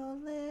people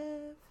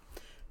live.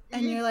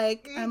 And you're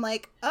like, I'm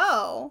like,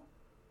 oh,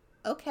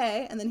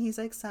 okay. And then he's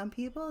like, some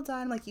people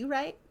die. I'm like, you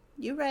right.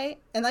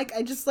 And like,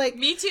 I just like.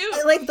 Me too.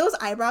 Like, those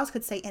eyebrows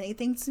could say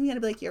anything to me. And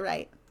I'd be like, you're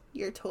right.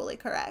 You're totally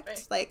correct.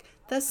 Right. Like,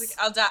 this.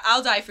 Like,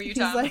 I'll die for you,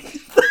 Tom. Like, he's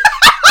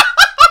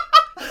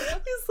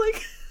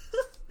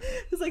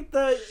like,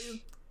 the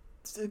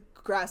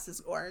grass is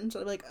orange.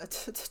 I'm like,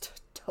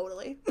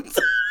 totally.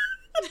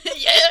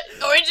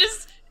 Yeah,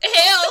 oranges,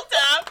 hail,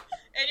 Tom,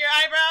 and your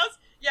eyebrows.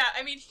 Yeah,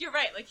 I mean, you're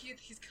right. Like,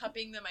 he's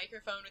cupping the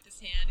microphone with his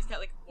hand. He's got,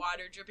 like,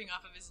 water dripping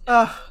off of his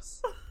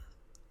nose.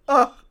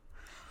 Oh.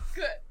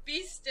 Good.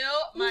 Be still,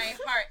 my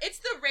heart. It's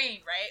the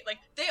rain, right? Like,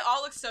 they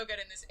all look so good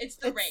in this. It's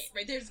the rain,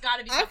 right? There's got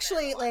to be something.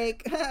 Actually,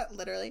 like,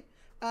 literally.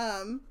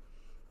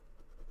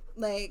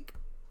 Like,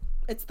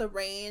 it's the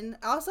rain.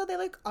 Also, they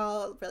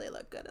all really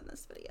look good in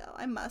this video,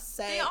 I must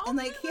say. And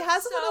like, he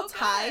has a little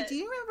tie. Good. Do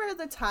you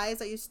remember the ties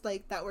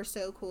that that were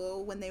so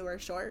cool when they were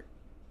short?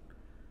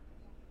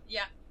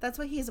 Yeah. That's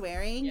what he's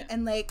wearing. Yeah.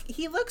 And like,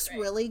 he looks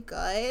really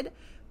good,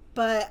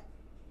 but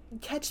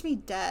catch me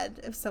dead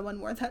if someone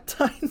wore that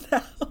tie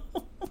now.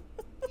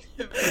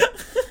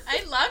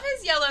 I love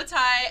his yellow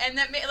tie, and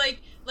that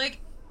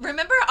like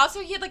remember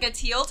also he had like a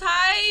teal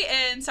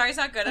tie in Sorry's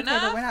Not Good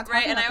Enough, but we're not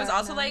right? And I about was that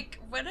also now. like,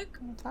 what a...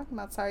 I'm talking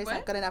about Sorry's What?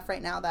 Not Good Enough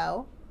right now,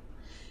 though.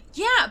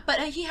 Yeah,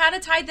 but he had a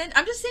tie then.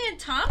 I'm just saying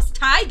Tom's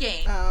tie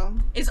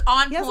game is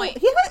on point.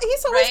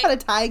 He's always right? had a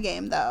tie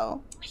game,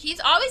 though. He's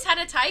always had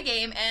a tie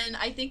game, and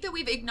I think that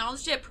we've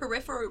acknowledged it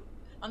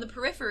on the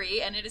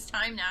periphery, and it is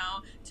time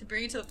now to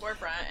bring it to the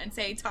forefront and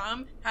say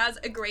Tom has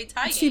a great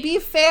tie game. To be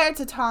fair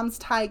to Tom's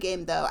tie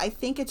game, though, I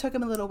think it took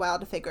him a little while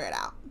to figure it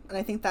out. And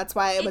I think that's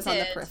why it was on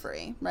the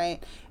periphery,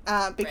 right?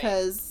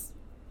 Because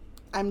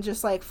I'm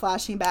just, like,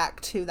 flashing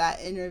back to that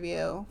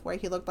interview where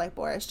he looked like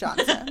Boris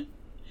Johnson.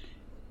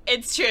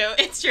 It's true.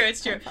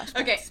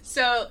 Okay,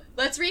 so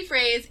let's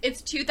rephrase.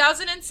 It's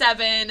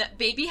 2007.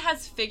 Baby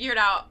has figured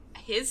out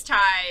his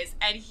ties,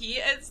 and he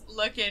is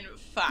looking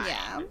fine.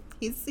 Yeah,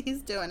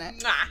 he's doing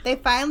it. Mwah. They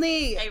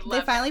finally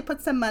him.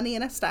 put some money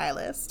in a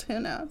stylist. Who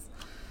knows?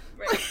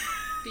 Right.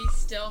 Be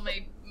still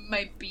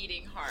my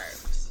beating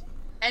heart.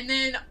 And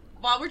then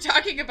while we're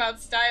talking about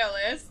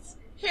stylists,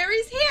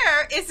 Harry's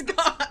hair is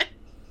gone.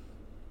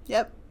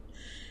 Yep.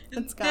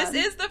 It's gone.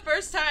 This is the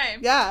first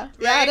time. Yeah.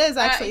 Yeah, right? it is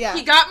actually, yeah.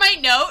 He got my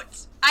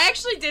note. I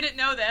actually didn't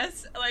know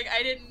this. Like,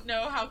 I didn't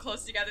know how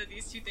close together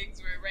these two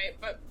things were, right?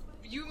 But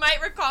you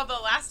might recall the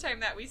last time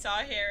that we saw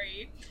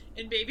Harry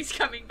in Baby's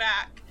Coming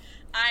Back.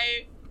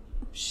 I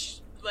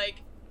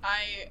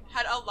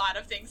had a lot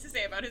of things to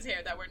say about his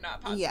hair that were not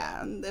positive.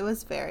 Yeah, it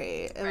was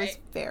very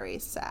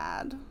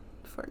sad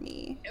for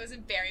me. It was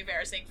very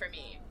embarrassing for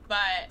me.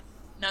 But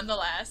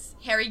nonetheless,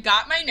 Harry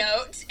got my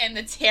note, and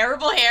the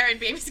terrible hair in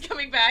Baby's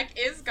Coming Back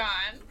is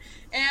gone.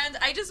 And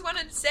I just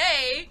wanted to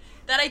say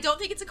that I don't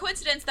think it's a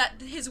coincidence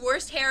that his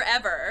worst hair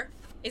ever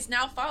is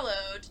now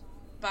followed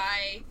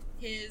by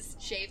his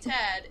shaved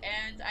head.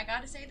 And I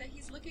gotta say that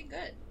he's looking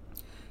good.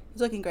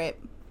 He's looking great.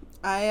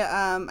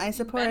 I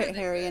support Better than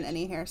Harry in good.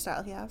 any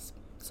hairstyle he has.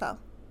 So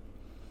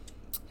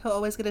he'll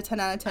always get a 10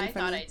 out of 10 I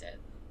from thought me. I did.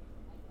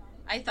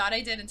 I thought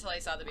I did until I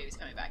saw the baby's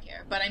coming back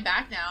here. But I'm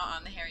back now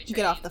on the Harry train.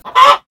 Get off the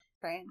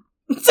train.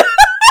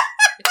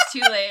 It's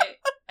too late.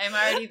 I'm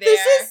already there.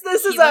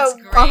 This is He looks a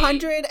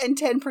great.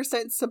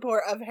 110%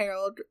 support of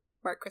Harold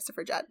Mark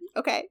Christopher Judd.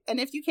 Okay, and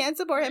if you can't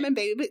support him and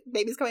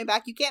baby's coming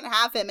back, you can't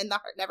have him in The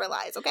Heart Never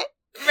Lies. Okay.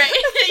 Right.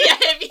 Yeah,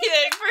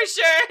 for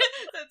sure.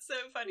 That's so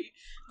funny.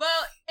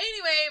 Well,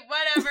 anyway,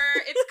 whatever.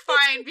 It's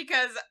fine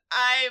because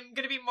I'm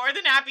going to be more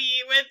than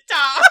happy with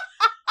Tom.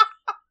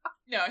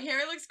 No,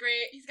 Harry looks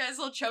great. He's got his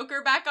little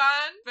choker back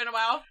on. Been a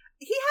while.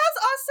 He has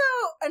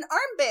also an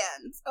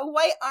armband, a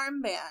white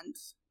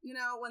armband. You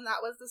know, when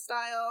that was the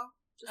style.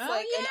 Just Oh,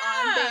 like yeah. an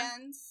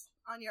armband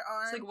on your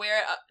arm. It's like wear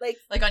it up,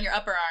 like on your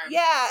upper arm.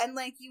 Yeah, and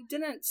like you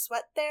didn't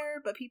sweat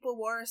there, but people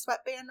wore a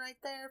sweatband right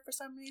there for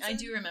some reason. I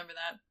do remember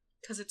that.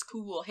 Because it's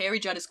cool. Harry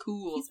Judd is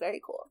cool. He's very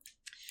cool.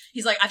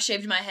 He's like, I've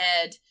shaved my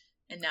head,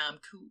 and now I'm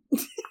cool.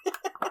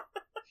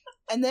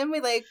 And then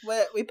we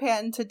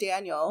pan to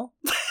Daniel.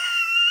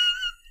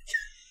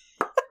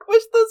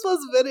 Wish this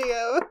was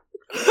video.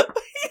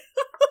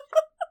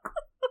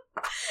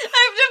 I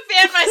have to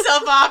fan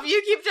myself off.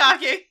 You keep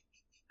talking.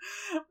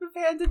 We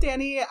pan to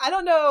Danny. I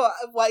don't know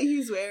what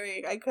he's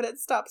wearing. I couldn't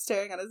stop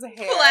staring at his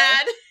hair.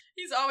 Plaid.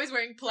 He's always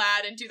wearing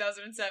plaid in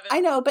 2007. I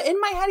know, but in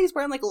my head he's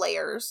wearing like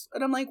layers.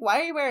 And I'm like, why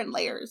are you wearing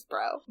layers,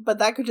 bro? But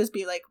that could just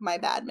be like my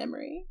bad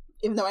memory.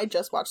 Even though I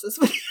just watched this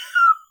video.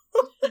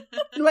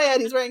 In my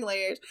head he's wearing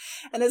layers.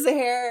 And his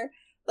hair,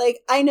 like,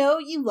 I know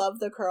you love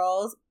the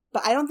curls,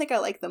 but I don't think I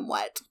like them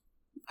wet.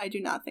 I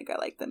do not think I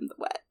like them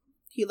wet.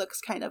 He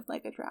looks kind of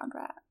like a drowned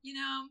rat. You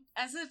know,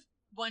 as if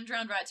one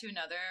drowned rat to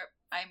another,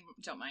 I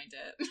don't mind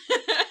it.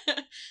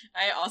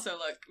 I also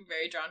look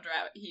very drowned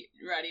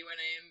ratty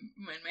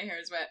when my hair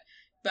is wet.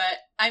 But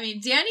I mean,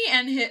 Danny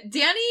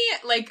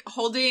like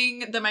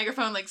holding the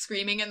microphone, like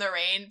screaming in the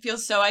rain,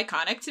 feels so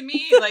iconic to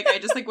me. Like I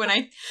just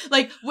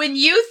when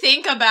you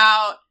think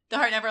about The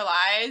Heart Never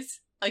Lies,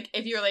 like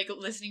if you're like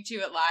listening to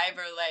it live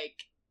or like,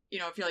 you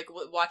know, if you're like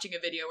watching a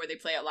video where they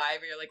play it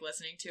live or you're like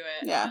listening to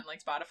it on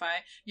like Spotify,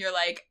 you're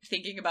like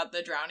thinking about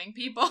the drowning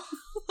people.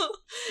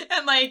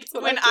 And like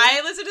when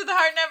I listen to The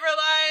Heart Never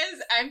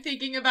Lies, I'm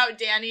thinking about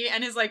Danny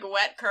and his like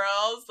wet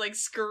curls like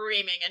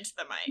screaming into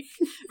the mic.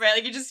 Right?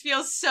 Like it just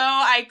feels so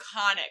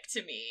iconic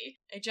to me.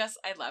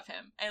 I love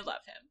him.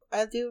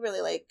 I do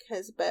really like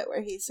his bit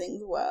where he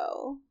sings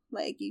well.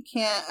 Like you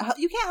can't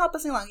help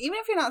but sing along, even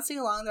if you're not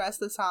singing along the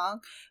rest of the song.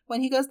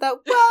 When he goes that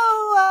whoa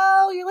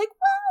whoa, you're like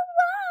whoa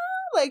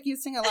whoa, like you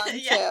sing along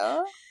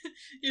too.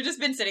 You've just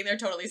been sitting there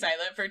totally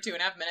silent for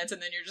 2.5 minutes,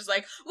 and then you're just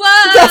like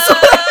whoa.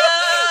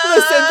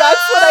 Listen,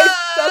 that's what I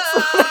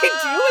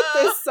do with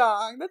this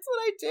song. That's what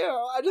I do.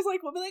 I just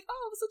like will be like,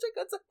 oh, it was such a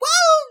good song.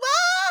 Whoa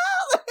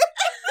whoa.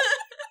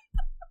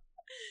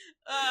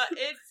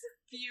 It's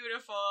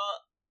beautiful.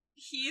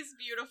 He's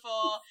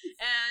beautiful,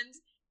 and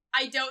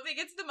I don't think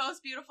it's the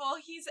most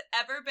beautiful he's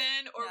ever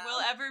been or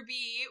will ever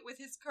be with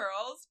his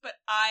curls,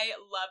 but I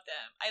love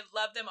them. I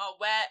love them all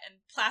wet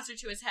and plastered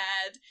to his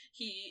head.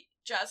 He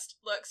just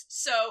looks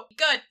so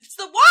good. It's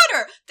the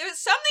water! There's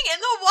something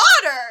in the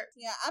water!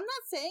 Yeah, I'm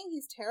not saying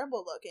he's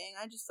terrible looking.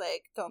 I just,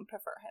 like, don't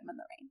prefer him in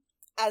the rain.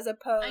 As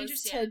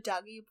opposed to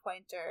Dougie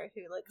Pointer,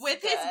 who looks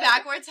with good. his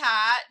backwards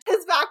hat.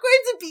 His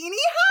backwards beanie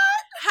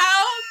hat?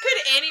 How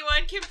could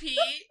anyone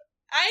compete?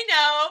 I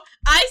know.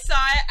 I saw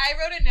it. I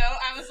wrote a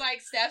note. I was like,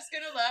 Steph's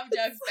gonna love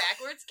Doug's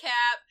backwards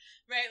cap.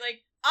 Right?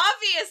 Like,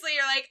 obviously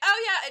you're like, oh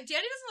yeah,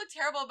 Danny doesn't look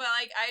terrible, but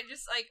like, I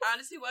just, like,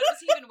 honestly, what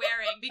was he even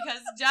wearing?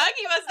 Because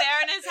Dougie was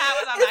there and his hat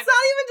was on backwards. It's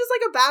not even just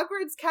like a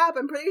backwards cap.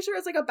 I'm pretty sure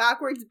it's like a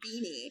backwards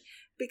beanie.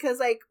 Because,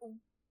 like,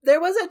 there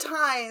was a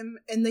time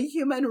in the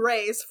human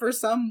race, for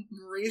some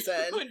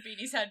reason, when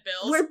beanies had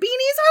bills. Where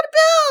beanies had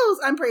bills!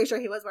 I'm pretty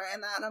sure he was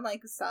wearing that, and I'm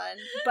like, son.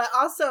 But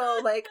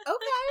also, like,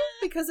 okay,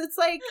 because it's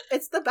like,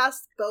 it's the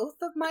best both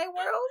of my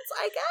worlds,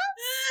 I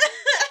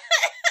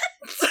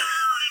guess?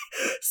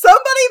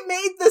 Somebody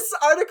made this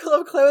article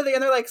of clothing,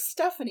 and they're like,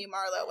 Stephanie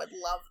Marlowe would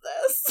love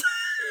this.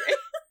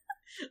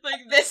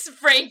 Like, this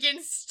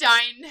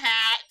Frankenstein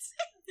hat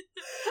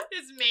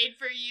is made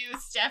for you,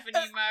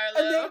 Stephanie Marlowe.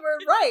 And they were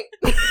right.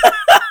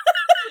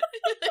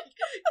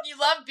 You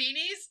love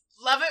beanies?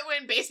 Love it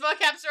when baseball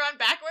caps are on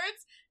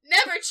backwards?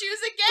 Never choose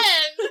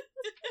again!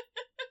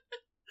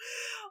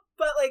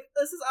 But, like,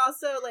 this is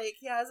also, like,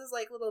 he has his,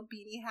 like, little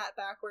beanie hat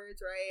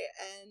backwards, right?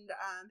 And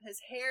his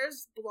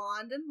hair's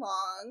blonde and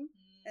long,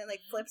 and,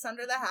 like, flips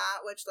under the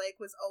hat, which, like,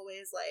 was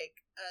always,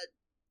 like, a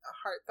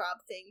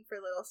heartthrob thing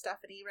for little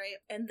Stephanie, right?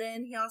 And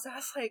then he also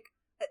has, like,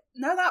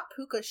 they're not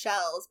puka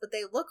shells, but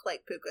they look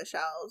like puka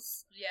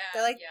shells. Yeah.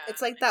 They're like,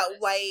 it's like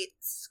that white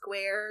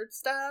square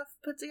stuff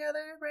put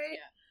together, right?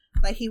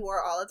 Yeah. Like he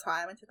wore all the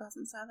time in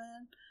 2007.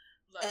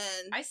 Look,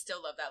 and I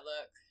still love that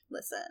look.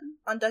 Listen,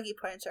 on Dougie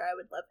Pointer, I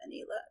would love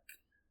any look,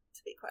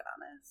 to be quite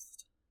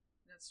honest.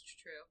 That's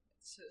true.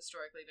 It's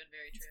historically been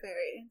very true.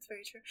 It's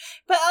very true.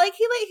 But like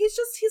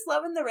he's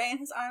loving the rain.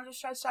 His arms are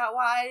stretched out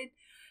wide.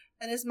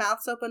 And his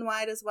mouth's open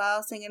wide as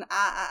well, singing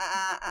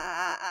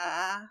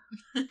ah.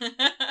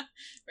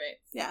 Right.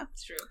 Yeah.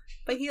 It's true.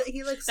 But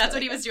he looks That's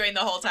what he was doing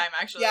the whole time,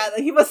 actually. Yeah,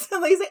 he was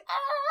like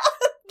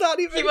ah, not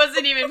even. He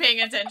wasn't even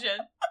paying attention.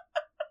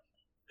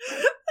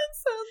 That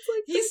sounds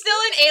like he's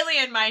still an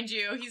alien, mind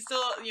you. He's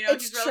still,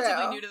 he's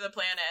relatively new to the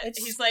planet.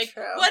 He's like,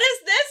 true. What is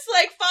this?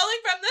 Like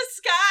falling from the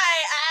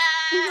sky?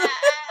 Ah!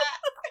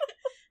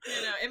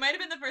 It might have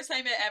been the first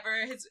time it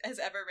has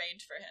ever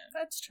rained for him.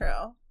 That's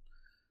true.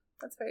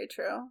 That's very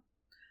true.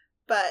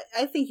 But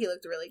I think he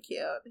looked really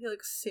cute. He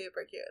looks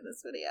super cute in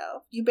this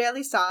video. You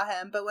barely saw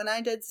him, but when I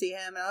did see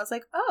him, I was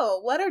like, oh,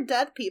 what are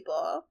dead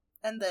people?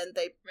 And then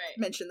they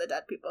mentioned the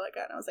dead people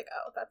again. I was like,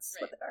 oh, that's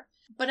what they are.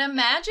 But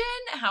imagine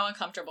how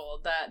uncomfortable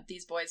that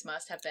these boys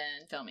must have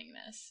been filming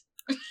this.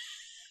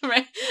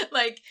 Right?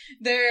 Like,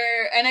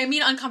 and I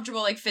mean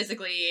uncomfortable, like,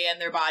 physically and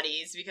their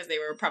bodies, because they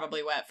were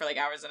probably wet for, like,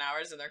 hours and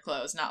hours in their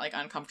clothes. Not, like,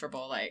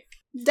 uncomfortable, like...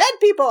 Dead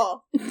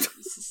people!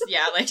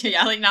 like,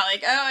 not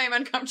like, oh, I'm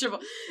uncomfortable.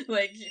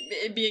 Like,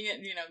 it being,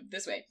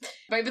 this way.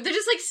 Right? But they're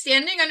just, like,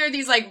 standing under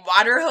these, like,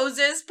 water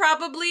hoses,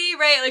 probably,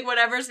 right? Like,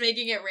 whatever's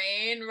making it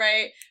rain,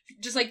 right?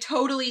 Just, like,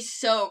 totally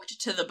soaked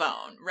to the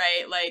bone,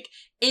 right? Like,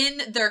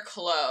 in their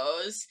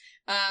clothes...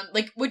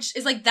 which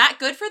is, like, that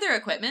good for their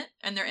equipment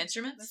and their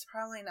instruments? That's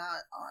probably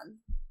not on.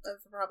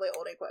 That's probably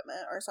old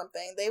equipment or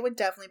something. They would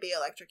definitely be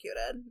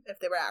electrocuted if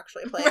they were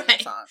actually playing the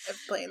song,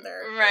 playing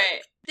their...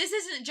 Right. This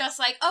isn't just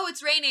like, oh,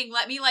 it's raining,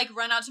 let me, like,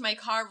 run out to my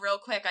car real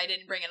quick, I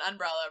didn't bring an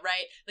umbrella,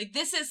 right? Like,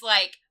 this is,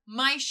 like,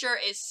 my shirt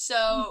is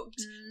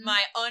soaked,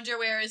 my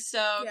underwear is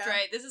soaked,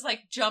 right? This is,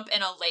 like, jump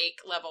in a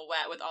lake level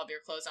wet with all of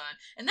your clothes on.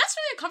 And that's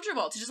really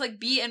uncomfortable to just, like,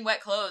 be in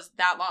wet clothes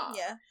that long.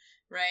 Yeah.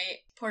 Right?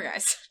 Poor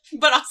guys.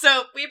 But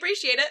also, we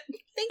appreciate it.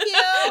 Thank you.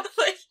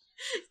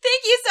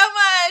 Thank you so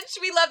much.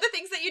 We love the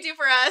things that you do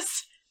for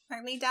us.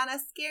 Mark me down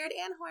as scared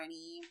and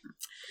horny.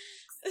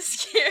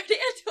 Scared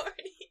and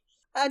horny.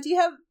 Do you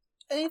have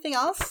anything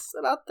else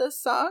about this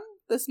song?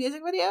 This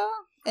music video?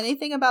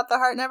 Anything about The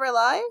Heart Never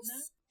Lies?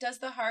 No. Does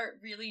the heart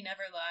really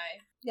never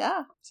lie?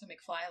 Yeah. So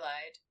McFly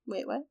lied.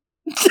 Wait, what?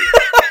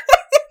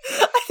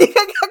 I think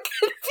I got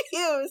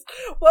confused.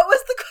 What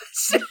was the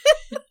question?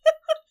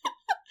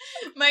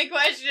 My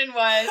question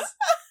was,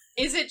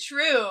 is it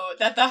true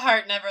that the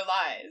heart never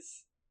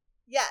lies?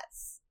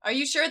 Yes. Are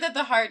you sure that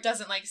the heart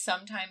doesn't, like,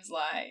 sometimes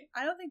lie?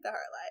 I don't think the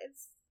heart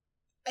lies.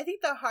 I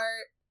think the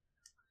heart,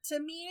 to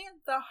me,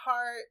 the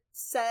heart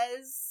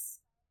says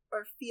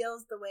or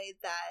feels the way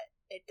that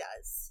it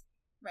does,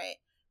 right?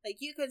 Like,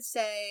 you could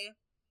say,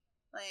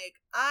 like,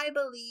 I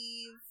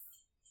believe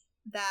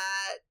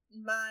that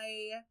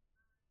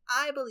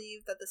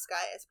the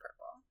sky is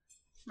purple,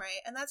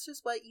 right? And that's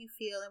just what you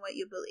feel and what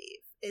you believe.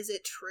 Is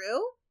it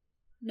true?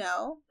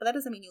 No, but that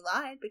doesn't mean you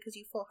lied because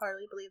you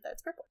full-heartedly believe that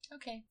it's purple.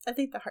 Okay. I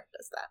think the heart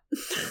does that.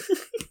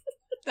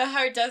 The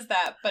heart does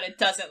that, but it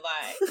doesn't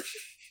lie.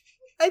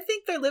 I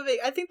think the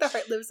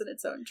heart lives in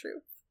its own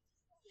truth.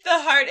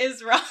 The heart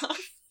is wrong,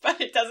 but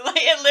it doesn't lie.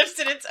 It lives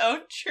in its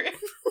own truth.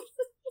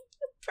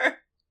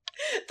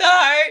 The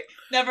heart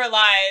never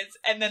lies,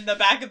 and then the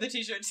back of the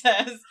t-shirt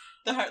says,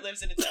 the heart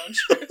lives in its own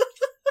truth.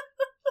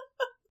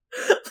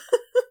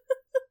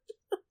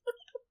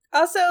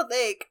 Also,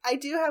 like, I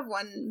do have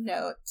one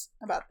note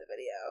about the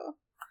video.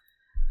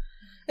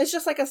 It's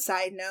just like a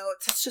side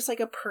note. It's just like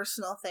a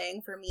personal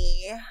thing for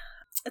me.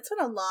 It's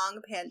been a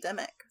long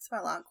pandemic. It's been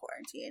a long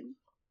quarantine.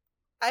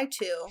 I,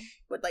 too,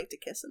 would like to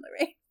kiss in the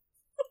rain.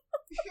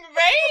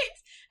 Right?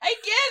 I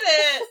get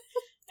it.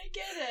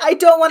 I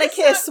don't want to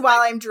kiss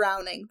while I'm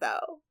drowning,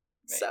 though.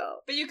 Right.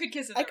 So, but you could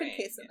kiss in the rain. I could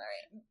kiss in the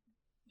rain.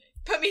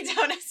 Put me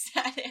down as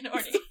sad and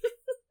horny.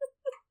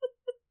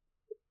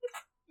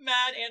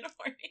 Mad and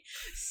horny.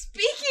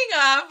 Speaking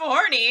of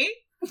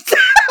horny,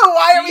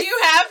 why are we? Do you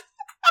have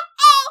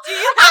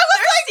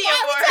thirsty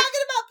why award? Are we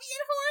talking about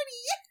being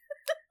horny?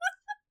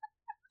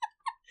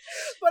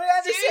 But I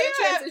understand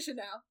transition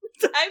now.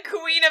 I'm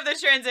queen of the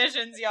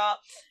transitions,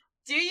 y'all.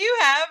 Do you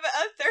have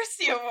a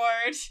thirsty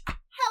award?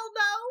 Hell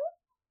no.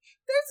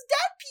 There's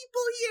dead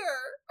people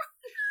here.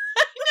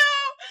 I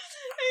know.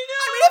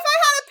 I mean, if I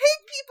had to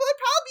pick people,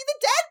 it'd probably be the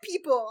dead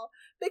people.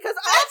 Because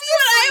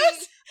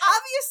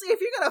obviously,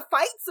 if you're gonna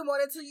fight someone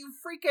until you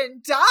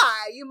freaking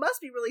die, you must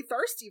be really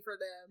thirsty for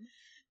them.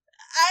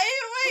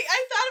 I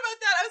thought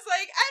about that. I was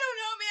like, I don't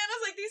know, man. I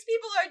was like, these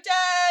people are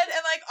dead,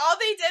 and like all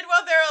they did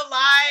while they're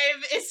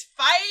alive is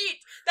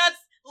fight. That's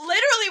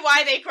literally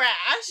why they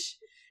crash.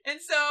 And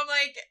so I'm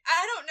like,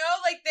 I don't know.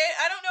 Like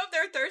I don't know if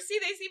they're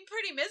thirsty. They seem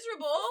pretty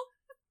miserable.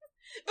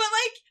 But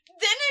like,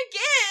 then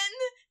again,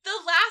 the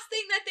last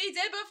thing that they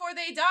did before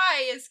they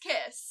die is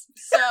kiss.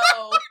 So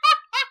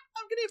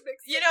I'm gonna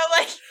mix.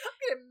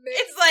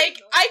 It's like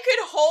I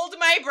could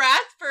hold my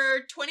breath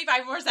for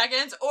 25 more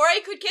seconds, or I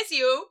could kiss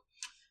you,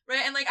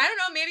 right? And like, I don't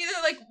know, maybe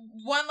they're like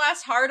one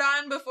last hard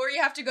on before you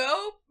have to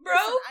go, bro.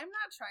 Listen, I'm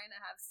not trying to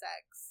have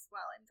sex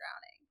while I'm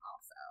drowning.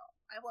 Also,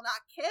 I will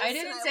not kiss. I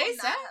didn't say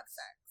sex. Not have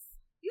sex.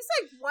 You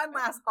said one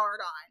last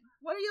hard on.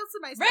 What else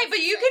am I saying? Right, but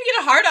you could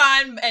get a hard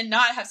on and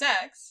not have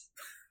sex.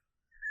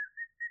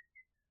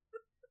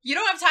 You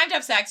don't have time to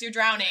have sex. You're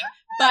drowning.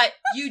 But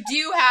you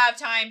do have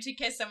time to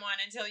kiss someone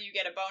until you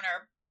get a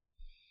boner.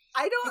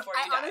 I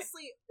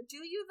honestly, do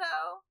you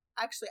though?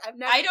 Actually, I've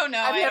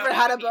never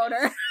had a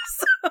boner.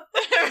 So,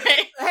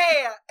 right.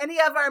 Hey, any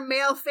of our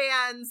male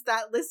fans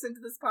that listen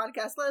to this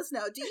podcast, let us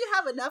know. Do you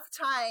have enough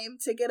time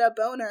to get a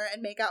boner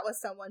and make out with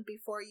someone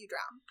before you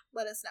drown?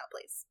 Let us know,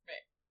 please.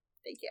 Right.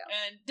 Thank you.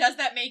 And does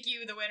that make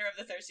you the winner of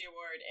the Thirsty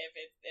Award?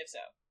 If so,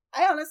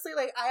 I'm having a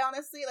stroke.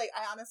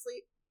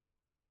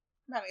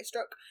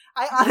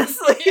 I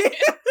honestly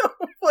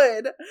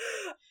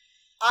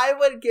I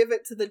would give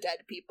it to the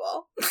dead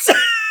people.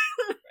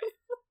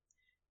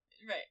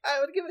 Right. I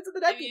would give it to the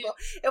dead people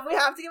if we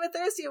have to give a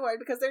Thirsty Award,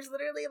 because there's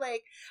literally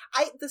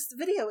this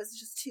video is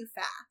just too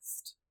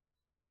fast.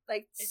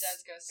 Like, it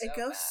does go so it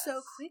goes fast.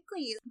 so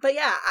quickly. But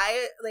yeah,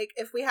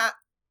 if we have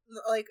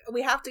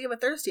we have to give a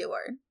Thirsty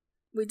Award.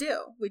 We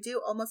do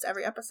almost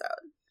every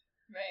episode.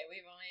 Right,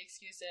 we've only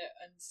excused it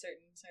in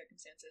certain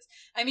circumstances.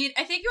 I mean,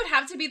 I think it would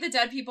have to be the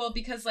dead people,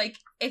 because,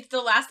 if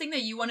the last thing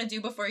that you want to do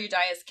before you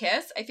die is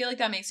kiss, I feel like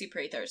that makes you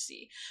pretty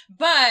thirsty.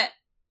 But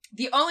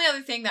the only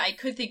other thing that I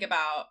could think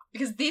about,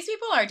 because these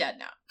people are dead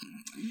now,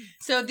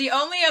 so the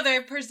only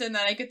other person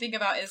that I could think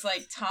about is,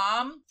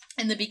 Tom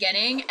in the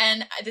beginning,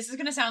 and this is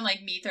going to sound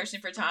like me thirsting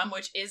for Tom,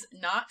 which is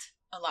not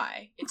a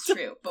lie. It's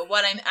true. But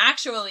what I'm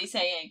actually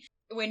saying,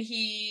 when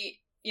he,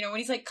 when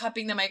he's,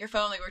 cupping the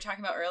microphone, like we were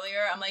talking about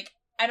earlier, I'm like,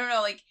 I don't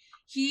know,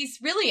 he's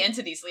really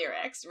into these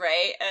lyrics,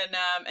 right? And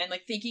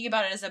thinking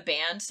about it as a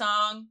band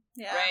song,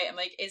 yeah. Right? I'm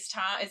like, is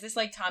this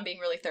Tom being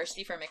really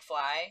thirsty for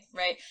McFly,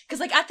 right? Because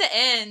at the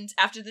end,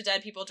 after the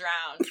dead people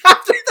drown,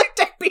 after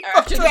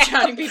the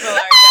drowning people are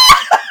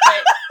dead,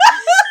 right?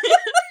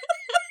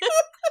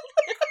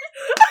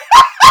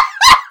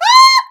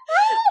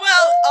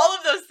 Well, all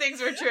of those things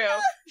were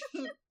true.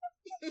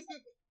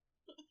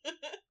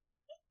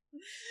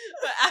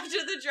 But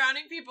after the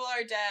drowning people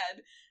are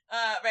dead,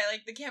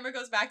 right, the camera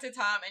goes back to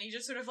Tom, and he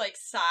just sort of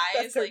sighs,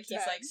 he's so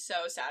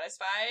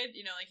satisfied,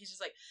 he's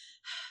just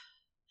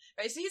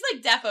right, so he's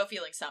defo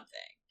feeling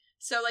something.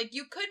 So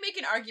you could make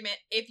an argument,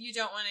 if you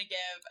don't want to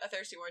give a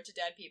Thirsty Award to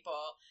dead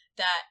people,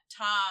 that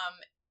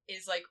Tom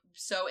is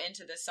so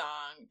into this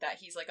song that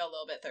he's a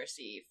little bit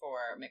thirsty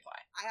for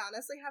McFly. I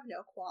honestly have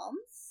no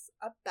qualms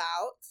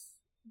about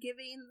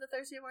giving the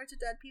Thirsty Award to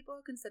dead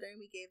people, considering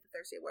we gave the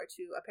Thirsty Award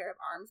to A Pair of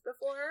Arms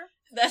before.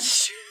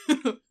 That's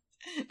true.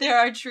 There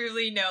are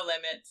truly no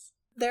limits.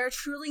 There are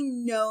truly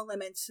no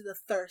limits to the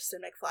thirst in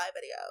McFly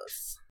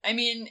videos. I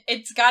mean,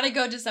 it's gotta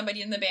go to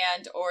somebody in the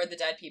band or the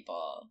dead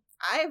people.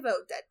 I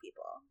vote dead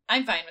people.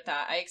 I'm fine with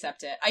that. I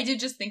accept it. I did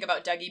just think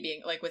about Dougie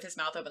being, with his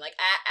mouth open,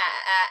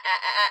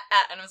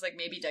 and I was like,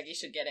 maybe Dougie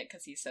should get it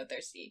because he's so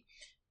thirsty.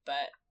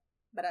 But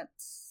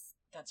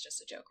that's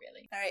just a joke,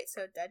 really. All right,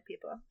 so dead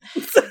people. I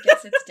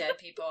guess it's dead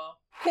people.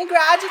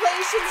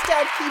 Congratulations,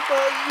 dead people!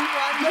 You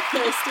won the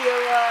Thirsty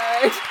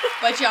Award.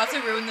 But you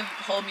also ruined the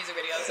whole music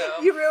video,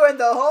 so... You ruined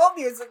the whole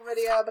music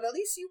video, but at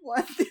least you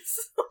won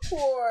this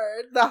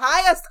award. The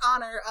highest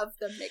honor of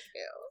the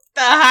MICU.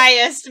 The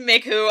highest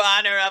MICU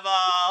honor of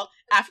all,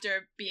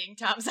 after being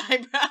Tom's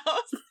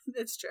eyebrows.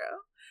 It's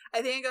true.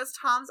 I think it goes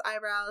Tom's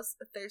eyebrows,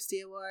 the Thirsty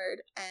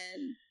Award,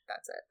 and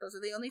that's it. Those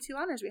are the only two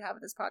honors we have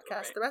in this podcast.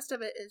 Right. The rest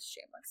of it is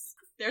shameless.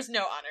 There's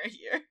no honor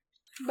here.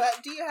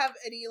 But do you have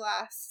any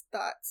last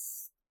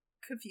thoughts,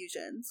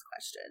 confusions,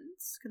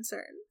 questions,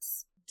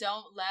 concerns?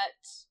 Don't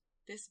let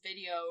this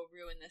video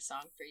ruin this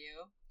song for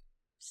you,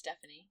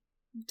 Stephanie.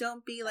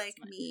 Don't be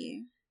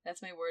me.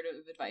 That's my word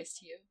of advice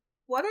to you.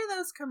 What are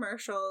those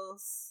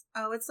commercials?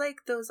 Oh, it's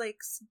those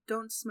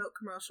don't smoke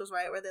commercials,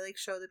 right? Where they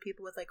show the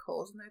people with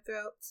holes in their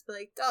throats.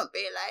 But don't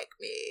be like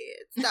me.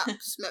 Stop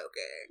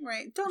smoking,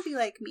 right? Don't be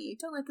like me.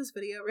 Don't let this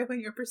video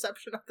ruin your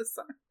perception of the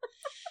song.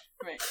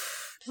 Right.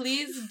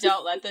 Please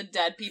don't let the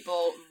dead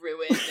people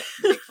ruin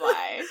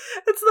McFly.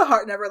 It's the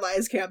Heart Never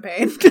Lies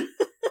campaign.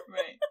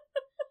 Right.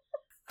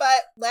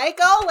 But like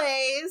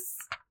always,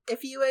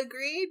 if you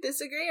agree,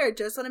 disagree, or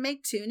just want to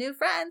make two new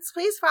friends,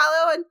 please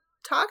follow and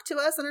talk to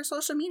us on our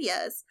social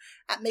medias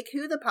at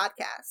McWho the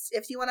Podcast.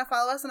 If you want to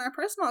follow us on our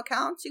personal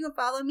accounts, you can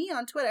follow me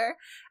on Twitter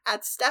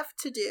at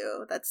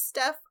StephTodo. That's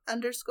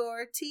Steph_TODO.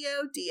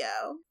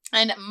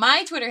 And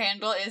my Twitter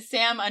handle is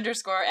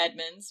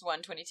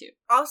Sam_Edmonds122.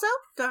 Also,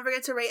 don't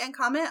forget to rate and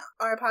comment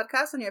our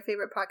podcast on your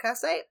favorite podcast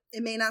site.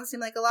 It may not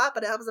seem like a lot,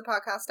 but it helps the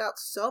podcast out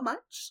so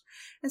much.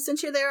 And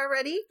since you're there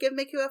already, give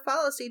McWho a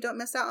follow so you don't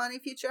miss out on any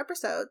future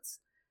episodes.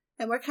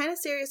 And we're kind of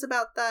serious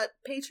about that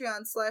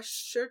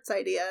Patreon/shirts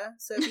idea.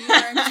 So if you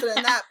are interested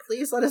in that,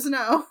 please let us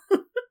know.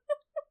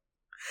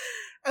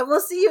 And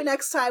we'll see you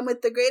next time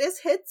with the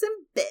greatest hits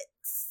and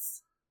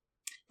bits.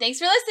 Thanks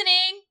for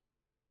listening.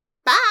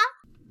 Bye.